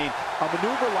check on. I mean, a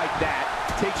maneuver like that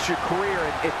takes your career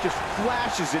and it just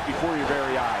flashes it before your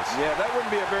very eyes. Yeah, that wouldn't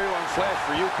be a very long flash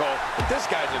for you, Cole, but this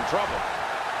guy's in trouble.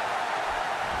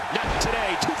 Not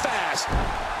today, too fast.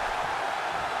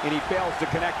 And he fails to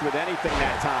connect with anything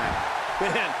that time.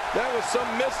 Man, that was some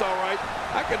miss, all right.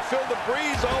 I could feel the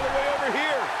breeze all the way over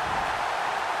here.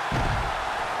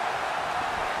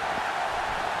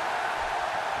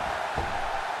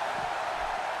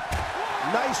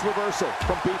 Nice reversal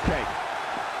from Beefcake.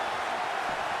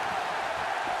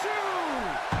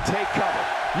 Take cover.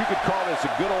 You could call this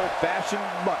a good old-fashioned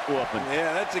butt whooping.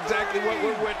 Yeah, that's exactly what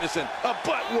we're witnessing. A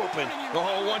butt whooping.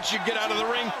 Oh, once you get out of the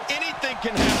ring, anything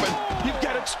can happen. You've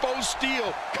got exposed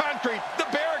steel, concrete, the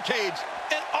barricades,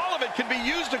 and all of it can be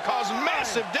used to cause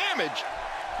massive damage.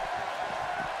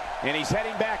 And he's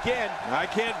heading back in. I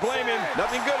can't blame him.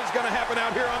 Nothing good is going to happen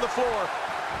out here on the floor.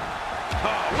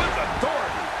 Oh, with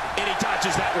authority. And he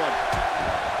dodges that one.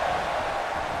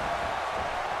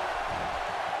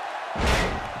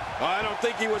 I don't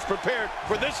think he was prepared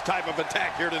for this type of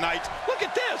attack here tonight. Look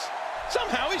at this.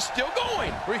 Somehow he's still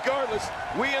going. Regardless,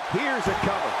 here's a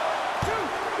cover.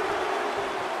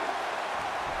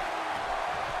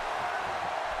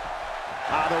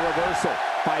 The reversal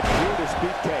by Brutus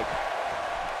Beefcake.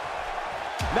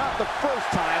 Not the first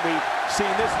time we've seen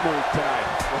this move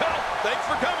tonight. Well, thanks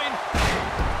for coming.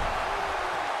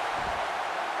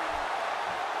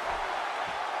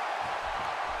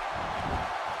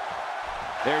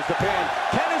 There's the pin.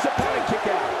 Can his opponent kick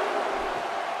out?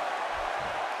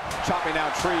 Chopping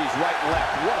down trees right and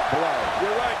left. What a blow.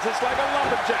 You're right, just like a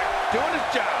lumberjack doing his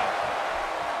job.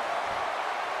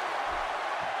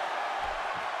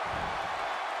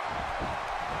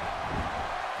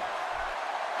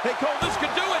 Hey, Cole, this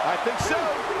could do it. I think so.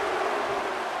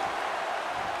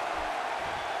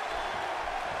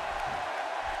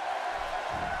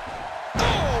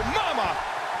 Oh, mama.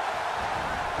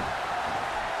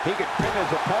 He could pin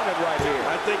his opponent right here.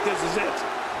 I think this is it.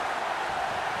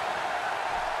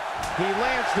 He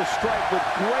lands the strike with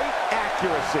great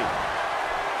accuracy.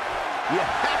 You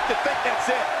have to think that's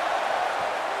it.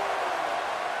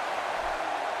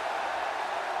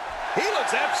 He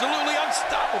looks absolutely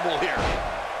unstoppable here.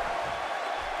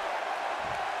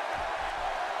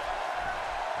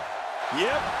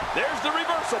 Yep, there's the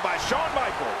reversal by Shawn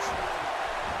Michaels.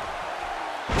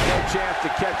 No chance to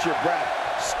catch your breath.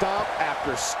 Stomp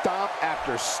after stomp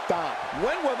after stomp.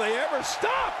 When will they ever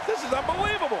stop? This is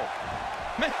unbelievable.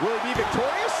 Man, will he be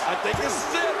victorious? I think this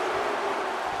is it.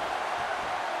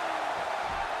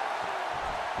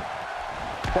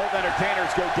 Both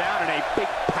entertainers go down in a big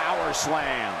power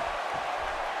slam.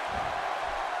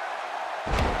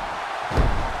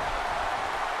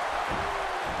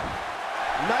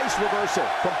 Nice reversal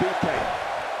from Beefcake.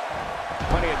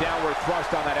 Plenty of downward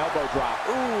thrust on that elbow drop.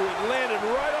 Ooh, it landed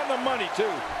right on the money,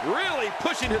 too. Really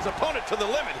pushing his opponent to the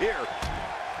limit here.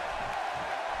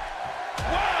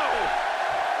 Wow!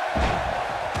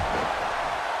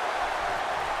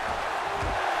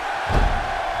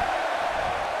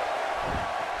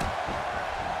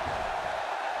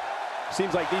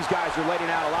 Seems like these guys are letting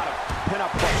out a lot of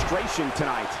pent-up frustration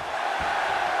tonight.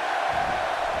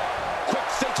 Quick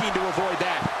thinking to avoid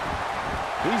that.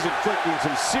 He's inflicting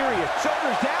some serious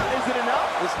shoulders down. Is it enough?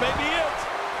 This may be it.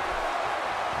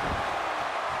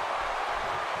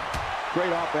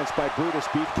 Great offense by Brutus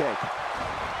Beefcake.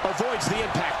 Avoids the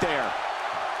impact there.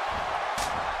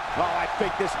 Oh, I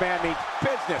think this man means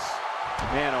business.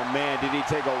 Man, oh man, did he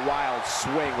take a wild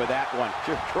swing with that one.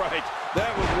 You're right.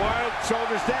 That was wild.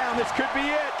 Shoulders down. This could be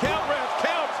it. Count, ref,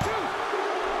 count.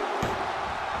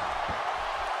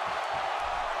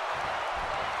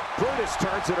 Brutus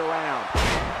turns it around.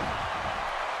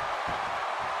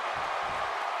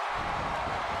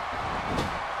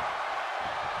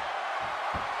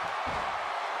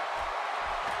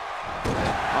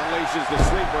 Unleashes the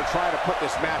sleeper, trying to put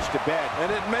this match to bed.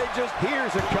 And it may just...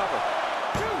 Here's a cover.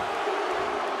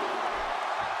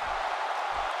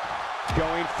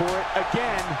 for it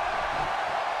again.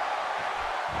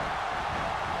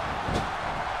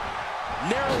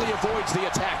 Narrowly avoids the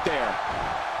attack there.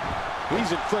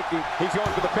 He's inflicting. He's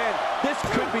going for the pin. This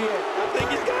could be it. I think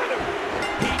he's got him.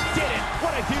 He did it.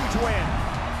 What a huge win.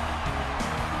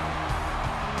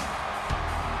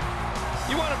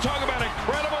 You want to talk about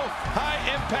incredible,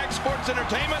 high-impact sports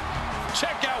entertainment?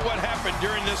 Check out what happened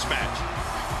during this match.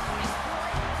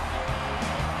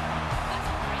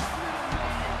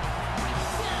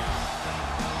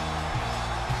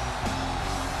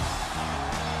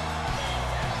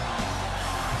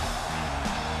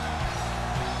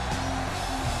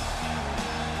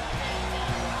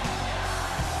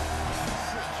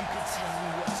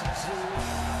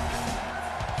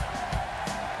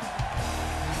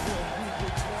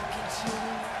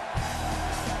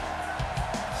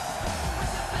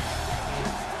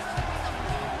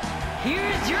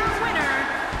 Here's your winner,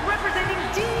 representing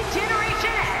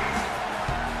D-Generation X,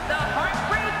 the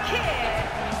Heartbreak Kid,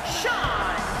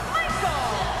 Shawn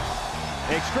Michaels.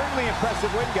 Extremely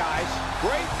impressive win, guys.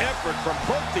 Great effort from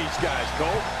both these guys, Cole.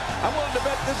 I'm willing to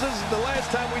bet this isn't the last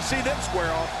time we see them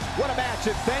square off. What a match,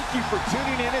 and thank you for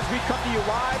tuning in as we come to you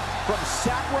live from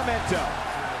Sacramento.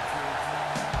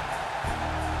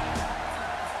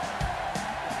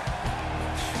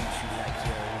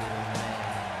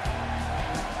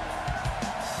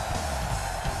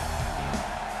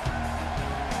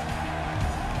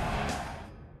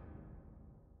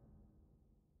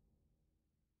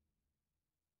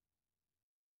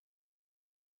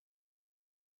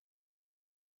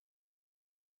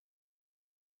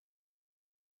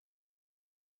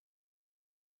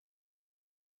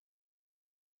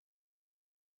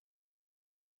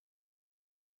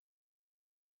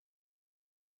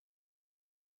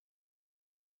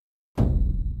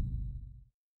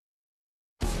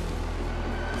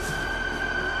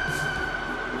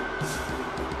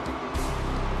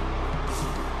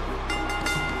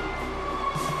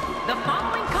 The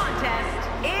following contest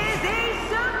is a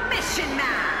submission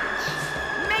match.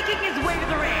 Making his way to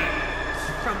the ring,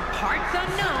 from parts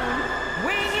unknown,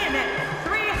 weighing in at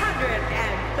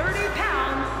 330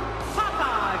 pounds,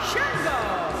 Papa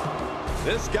Shango.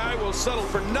 This guy will settle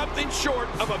for nothing short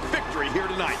of a victory here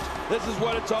tonight. This is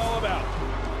what it's all about.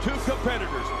 Two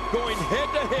competitors going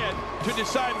head-to-head to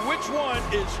decide which one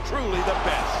is truly the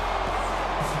best.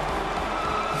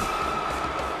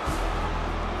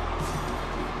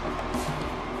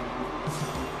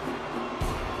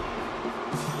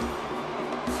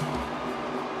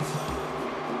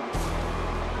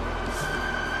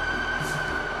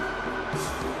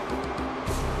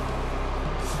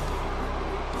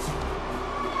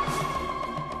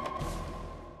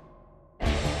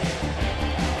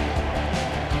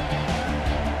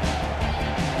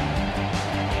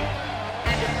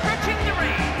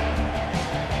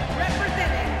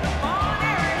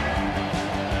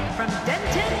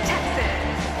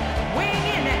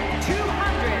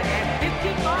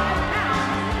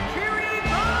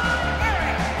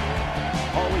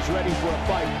 Ready for a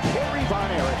fight, Kerry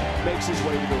Von Erich makes his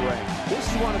way to the ring. This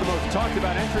is one of the most talked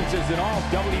about entrances in all of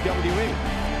WWE.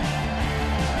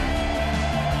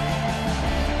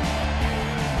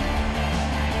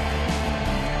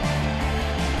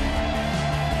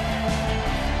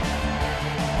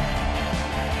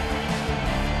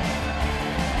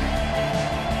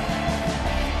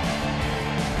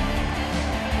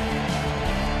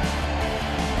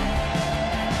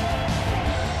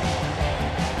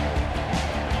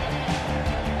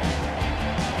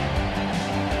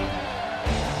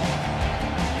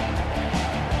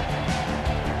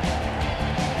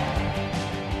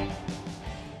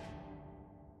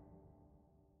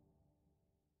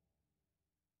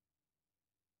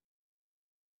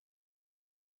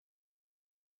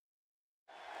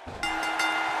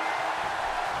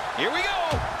 Here we go,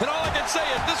 and all I can say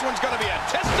is this one's going to be a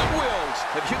test of wills.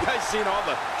 Have you guys seen all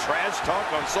the trash talk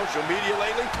on social media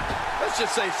lately? Let's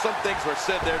just say some things were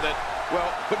said there that, well,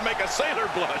 would make a sailor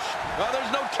blush. Well,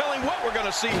 there's no telling what we're going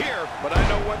to see here, but I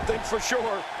know one thing for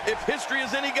sure. If history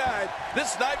is any guide,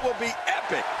 this night will be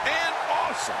epic and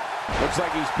awesome. Looks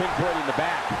like he's pinpointing the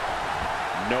back.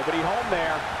 Nobody home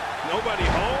there. Nobody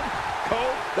home?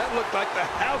 Cole, that looked like the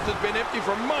house has been empty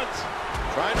for months.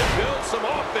 Trying to build some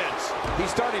offense.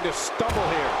 He's starting to stumble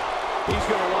here. He's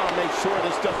going to want to make sure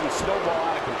this doesn't snowball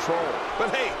out of control.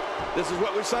 But hey, this is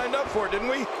what we signed up for, didn't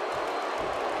we?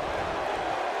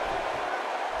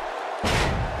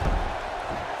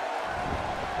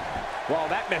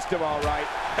 Well, that missed him all right.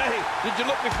 Hey, did you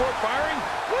look before firing?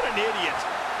 What an idiot.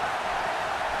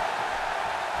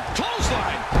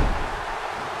 Clothesline.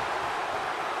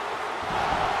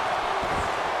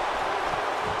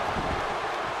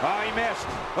 he missed.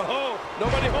 Oh,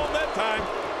 nobody home that time.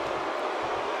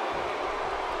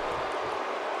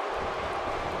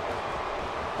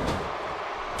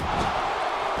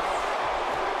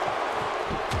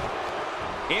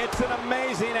 It's an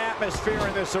amazing atmosphere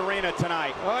in this arena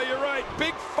tonight. Oh, you're right.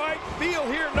 Big fight feel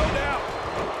here, no doubt.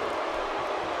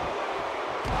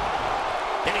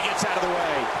 And he gets out of the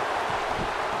way.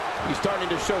 He's starting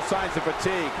to show signs of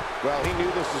fatigue. Well, he knew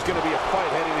this was going to be a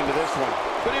fight heading into this one.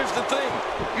 But here's the thing.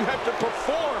 You have to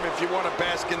perform if you want to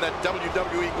bask in that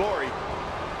WWE glory.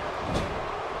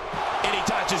 And he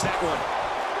dodges that one.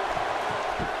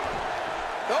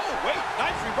 Oh, wait.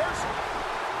 Nice reversal.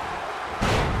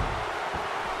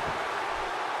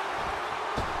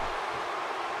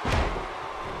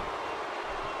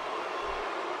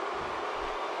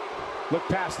 Look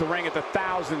past the ring at the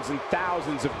thousands and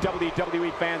thousands of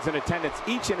WWE fans in attendance.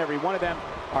 Each and every one of them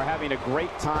are having a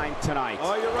great time tonight.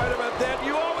 Oh, you're right about that.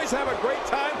 You always have a great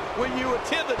time when you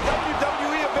attend the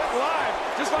WWE event live,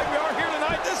 just like we are here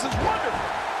tonight. This is wonderful.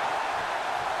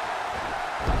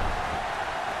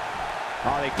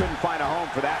 Oh, they couldn't find a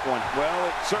home for that one. Well,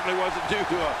 it certainly wasn't due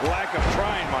to a lack of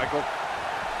trying, Michael.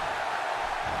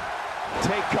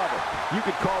 Take cover. You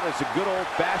could call this a good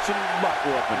old-fashioned butt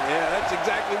whooping. Yeah, that's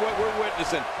exactly what we're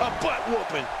witnessing. A butt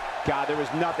whooping. God, there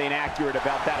was nothing accurate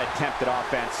about that attempted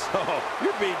offense. Oh,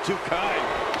 you're being too kind.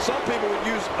 Some people would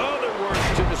use other words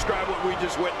to describe what we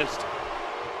just witnessed.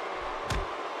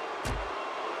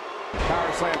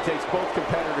 Power slam takes both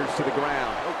competitors to the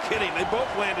ground. No kidding, they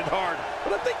both landed hard.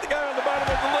 But I think the guy on the bottom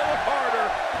was a little harder.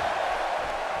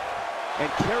 And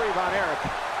Kerry Von Erich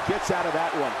gets out of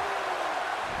that one.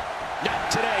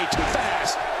 Not today, too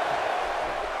fast.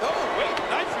 Oh, wait,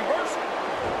 nice reversal.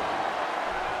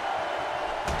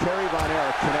 Kerry Von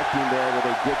Erich connecting there with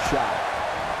a good shot.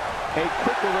 A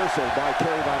quick reversal by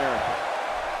Kerry Von Erich.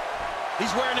 He's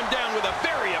wearing him down with a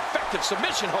very effective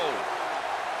submission hold.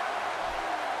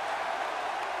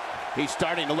 He's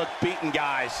starting to look beaten,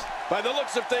 guys. By the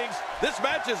looks of things, this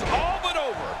match is all but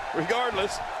over.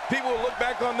 Regardless, people will look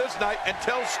back on this night and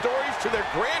tell stories to their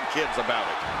grandkids about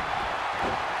it.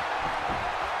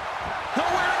 Nowhere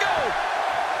to go.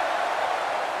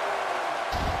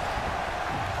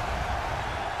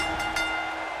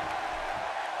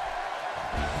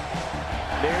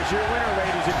 There's your winner,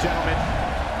 ladies and gentlemen.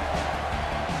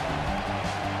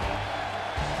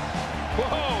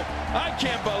 Whoa, I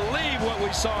can't believe what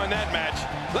we saw in that match.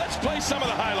 Let's play some of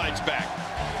the highlights back.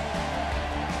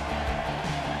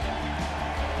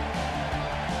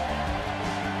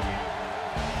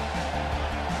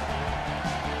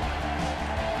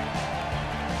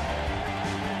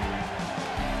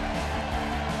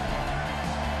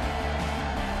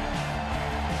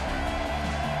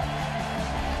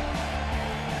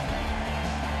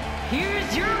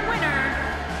 Here's your winner,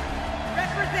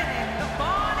 representing the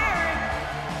Von Erich,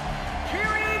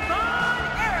 Kerry Von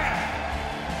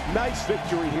Erich. Nice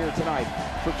victory here tonight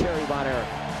for Kerry Von Erich.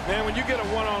 Man, when you get a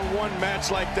one-on-one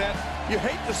match like that, you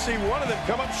hate to see one of them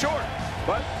come up short.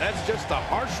 But that's just the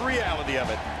harsh reality of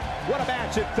it. What a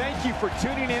match, and thank you for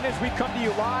tuning in as we come to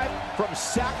you live from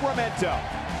Sacramento.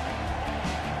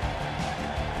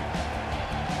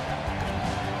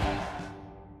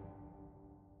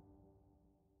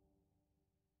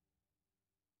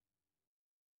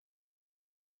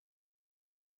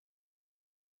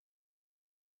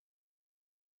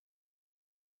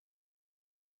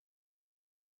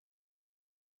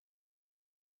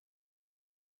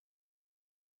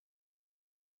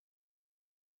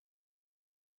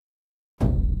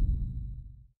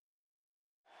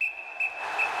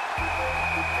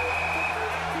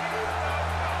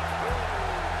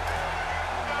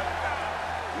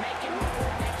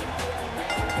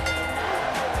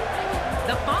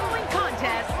 The following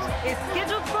contest is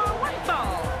scheduled for one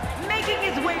fall, making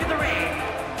his way to the ring.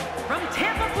 From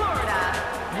Tampa,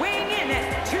 Florida, weighing in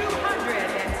at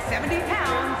 270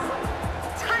 pounds,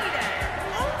 Titan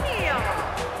O'Neil.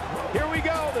 Here we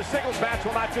go. The singles match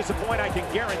will not disappoint, I can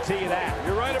guarantee you that.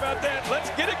 You're right about that. Let's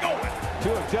get it going.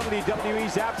 Two of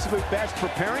WWE's absolute best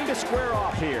preparing to square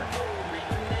off here.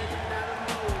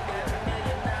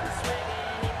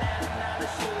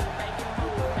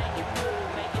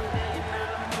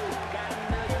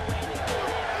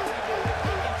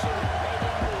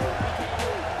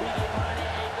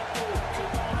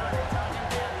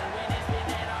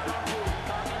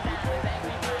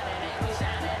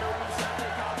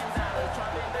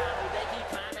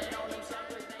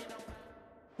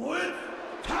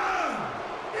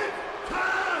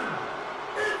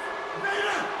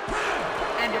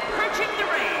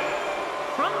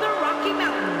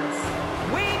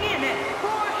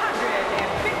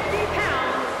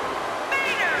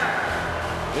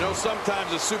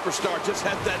 sometimes a superstar just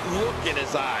has that look in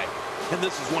his eye. And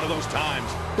this is one of those times.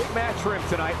 Big match for him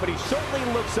tonight, but he certainly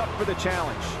looks up for the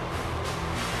challenge.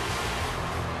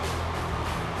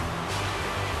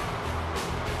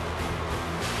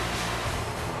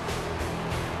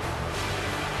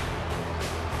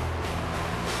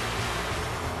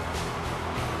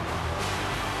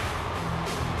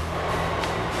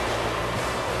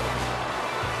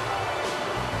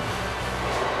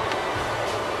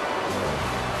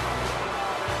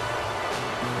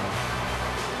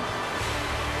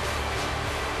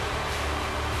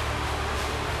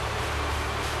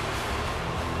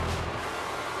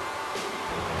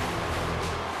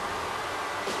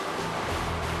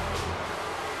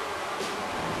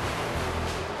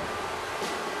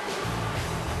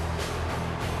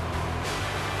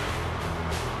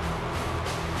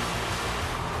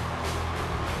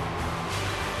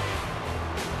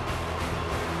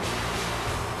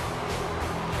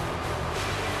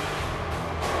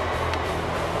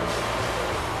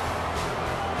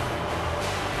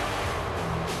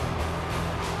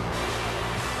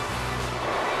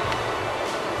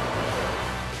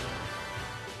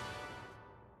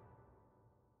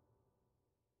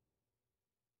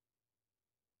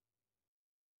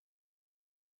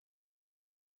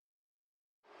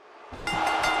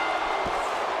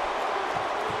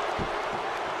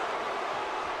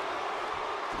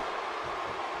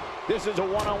 This is a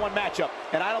one-on-one matchup,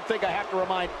 and I don't think I have to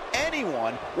remind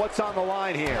anyone what's on the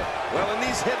line here. Well, in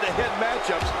these head-to-head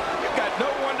matchups, you've got no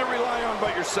one to rely on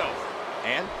but yourself.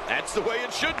 And that's the way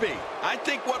it should be. I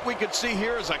think what we could see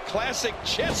here is a classic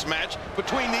chess match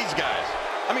between these guys.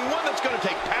 I mean, one that's going to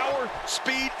take power,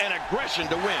 speed, and aggression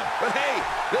to win. But hey,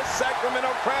 this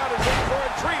Sacramento crowd is in for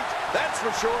a treat, that's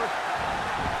for sure.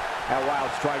 That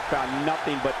wild strike found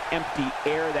nothing but empty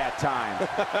air that time.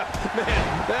 Man,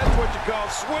 that's what you call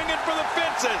swinging for the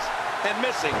fences and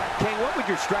missing. King, what would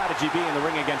your strategy be in the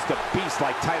ring against a beast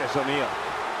like Titus O'Neil?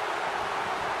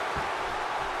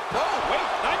 Oh, wait,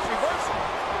 nice reversal.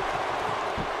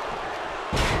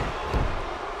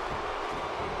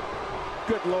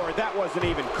 Good Lord, that wasn't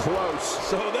even close.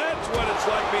 So that's what it's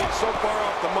like being so far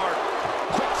off the mark.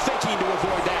 Quick thinking to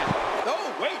avoid that. Oh,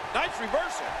 wait, nice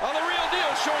reversal. On the real deal,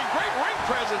 showing great ring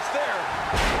presence there.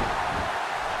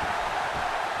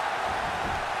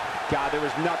 God, there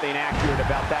was nothing accurate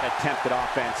about that attempt at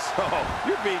offense. Oh,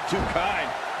 you're being too kind.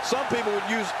 Some people would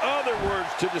use other words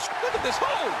to describe. Look at this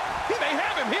hold. He may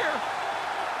have him here.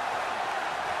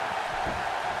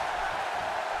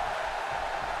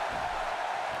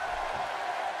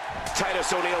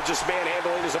 Titus O'Neil just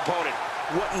manhandling his opponent.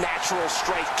 What natural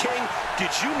strength. King,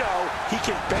 did you know he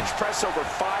can bench press over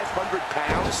 500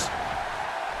 pounds?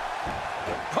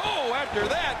 Oh, after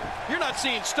that, you're not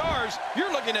seeing stars.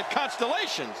 You're looking at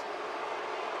constellations.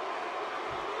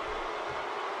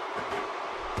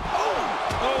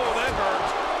 Oh, that hurt.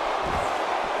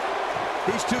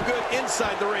 He's too good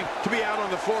inside the ring to be out on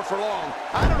the floor for long.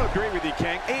 I don't agree with you,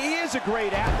 King. He is a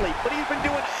great athlete, but he's been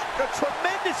doing a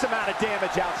tremendous amount of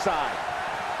damage outside.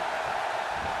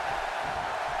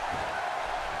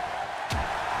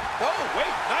 Oh, wait,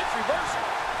 nice reversal.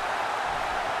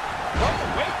 Oh,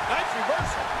 wait, nice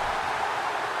reversal.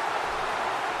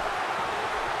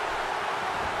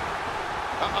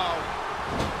 Uh-oh.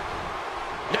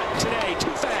 Not today,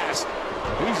 too fast.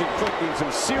 He's inflicting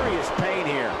some serious pain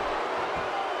here.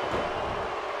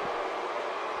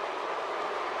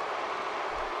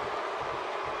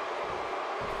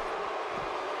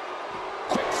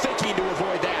 Quick thinking to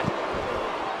avoid that.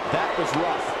 That was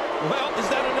rough. Well, is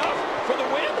that enough for the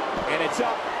win? And it's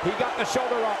up. He got the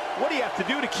shoulder up. What do you have to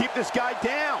do to keep this guy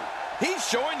down? He's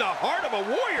showing the heart of a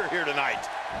warrior here tonight.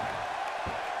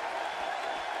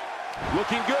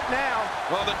 Looking good now.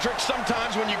 Well, the trick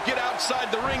sometimes when you get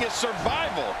outside the ring is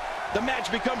survival. The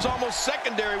match becomes almost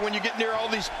secondary when you get near all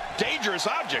these dangerous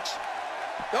objects.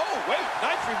 Oh, wait,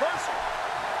 nice reversal.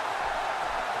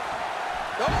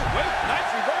 Oh, wait,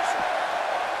 nice reversal.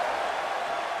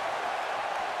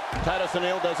 Titus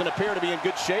O'Neil doesn't appear to be in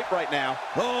good shape right now.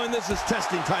 Oh, and this is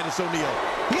testing Titus O'Neil.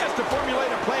 He has to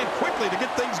formulate a plan quickly to get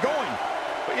things going.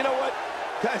 But you know what?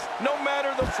 Guys, no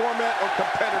matter the format or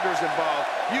competitors involved,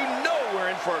 you know we're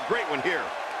in for a great one here.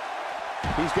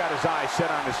 He's got his eyes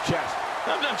set on his chest.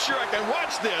 I'm not sure I can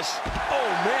watch this. Oh,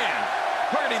 man.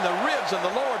 Hurting the ribs and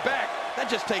the lower back. That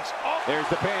just takes off. There's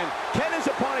the pin. Can his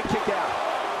opponent kick out?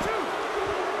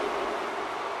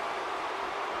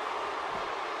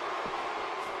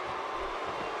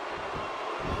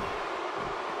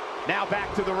 Now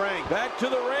back to the ring. Back to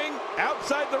the ring,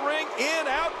 outside the ring, in,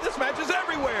 out. This match is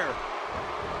everywhere.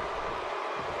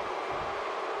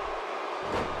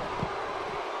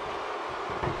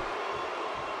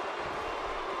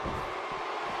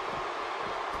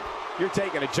 You're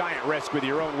taking a giant risk with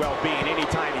your own well-being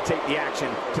anytime you take the action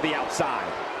to the outside.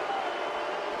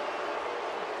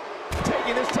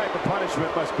 Taking this type of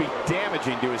punishment must be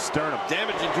damaging to his sternum.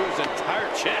 Damaging to his entire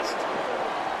chest.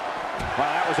 Wow,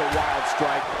 that was a wild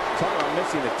strike. Talking about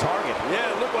missing the target.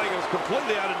 Yeah, it looked like it was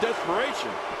completely out of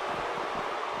desperation.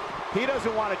 He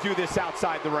doesn't want to do this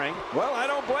outside the ring. Well, I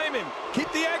don't blame him.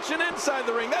 Keep the action inside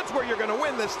the ring. That's where you're going to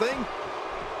win this thing.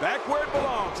 Back where it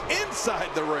belongs, inside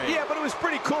the ring. Yeah, but it was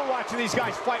pretty cool watching these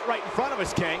guys fight right in front of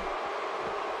us, King.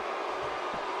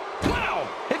 Wow!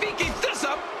 If he keeps this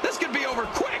up, this could be over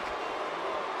quick.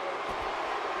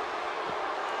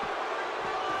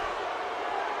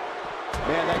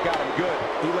 Man, that got him good.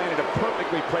 He landed a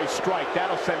perfectly placed strike.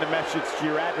 That'll send a message to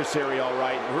your adversary, all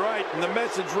right. Right, and the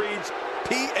message reads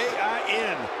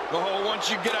P-A-I-N. Oh,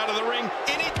 once you get out of the ring,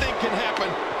 anything can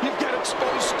happen. You've got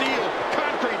exposed steel,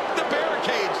 concrete, the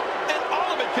barricades, and all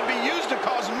of it can be used to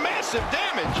cause massive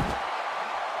damage.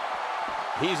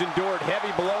 He's endured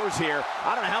heavy blows here.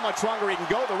 I don't know how much longer he can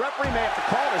go. The referee may have to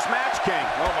call this match, King.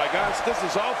 Oh, my gosh, this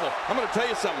is awful. I'm going to tell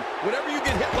you something. Whenever you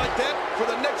get hit like that, for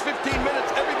the next 15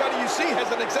 minutes, everybody you see has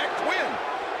an exact win.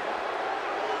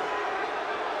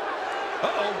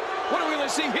 Uh-oh. What do we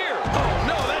see here? Oh,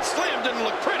 no, that slam didn't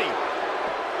look pretty.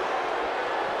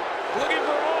 Looking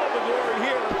for all the glory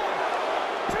here.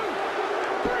 1, 2,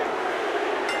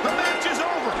 3. The match is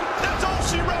over. That's all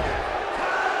she wrote.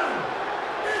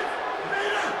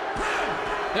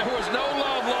 There was no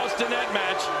love lost in that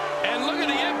match. And look at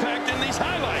the impact in these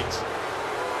highlights.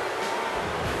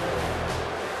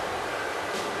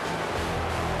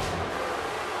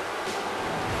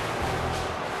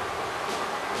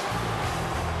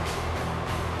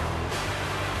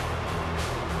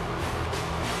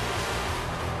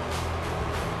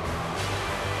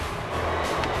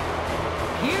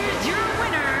 Here's your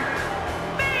winner,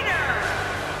 Vader!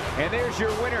 And there's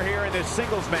your winner here in this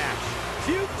singles match.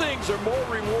 Few things are more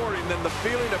rewarding than the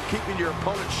feeling of keeping your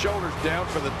opponent's shoulders down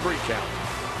for the 3 count.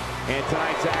 And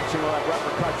tonight's action will have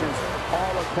repercussions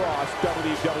all across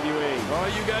WWE. Oh,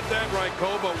 you got that right,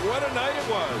 Cole, but what a night it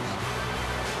was.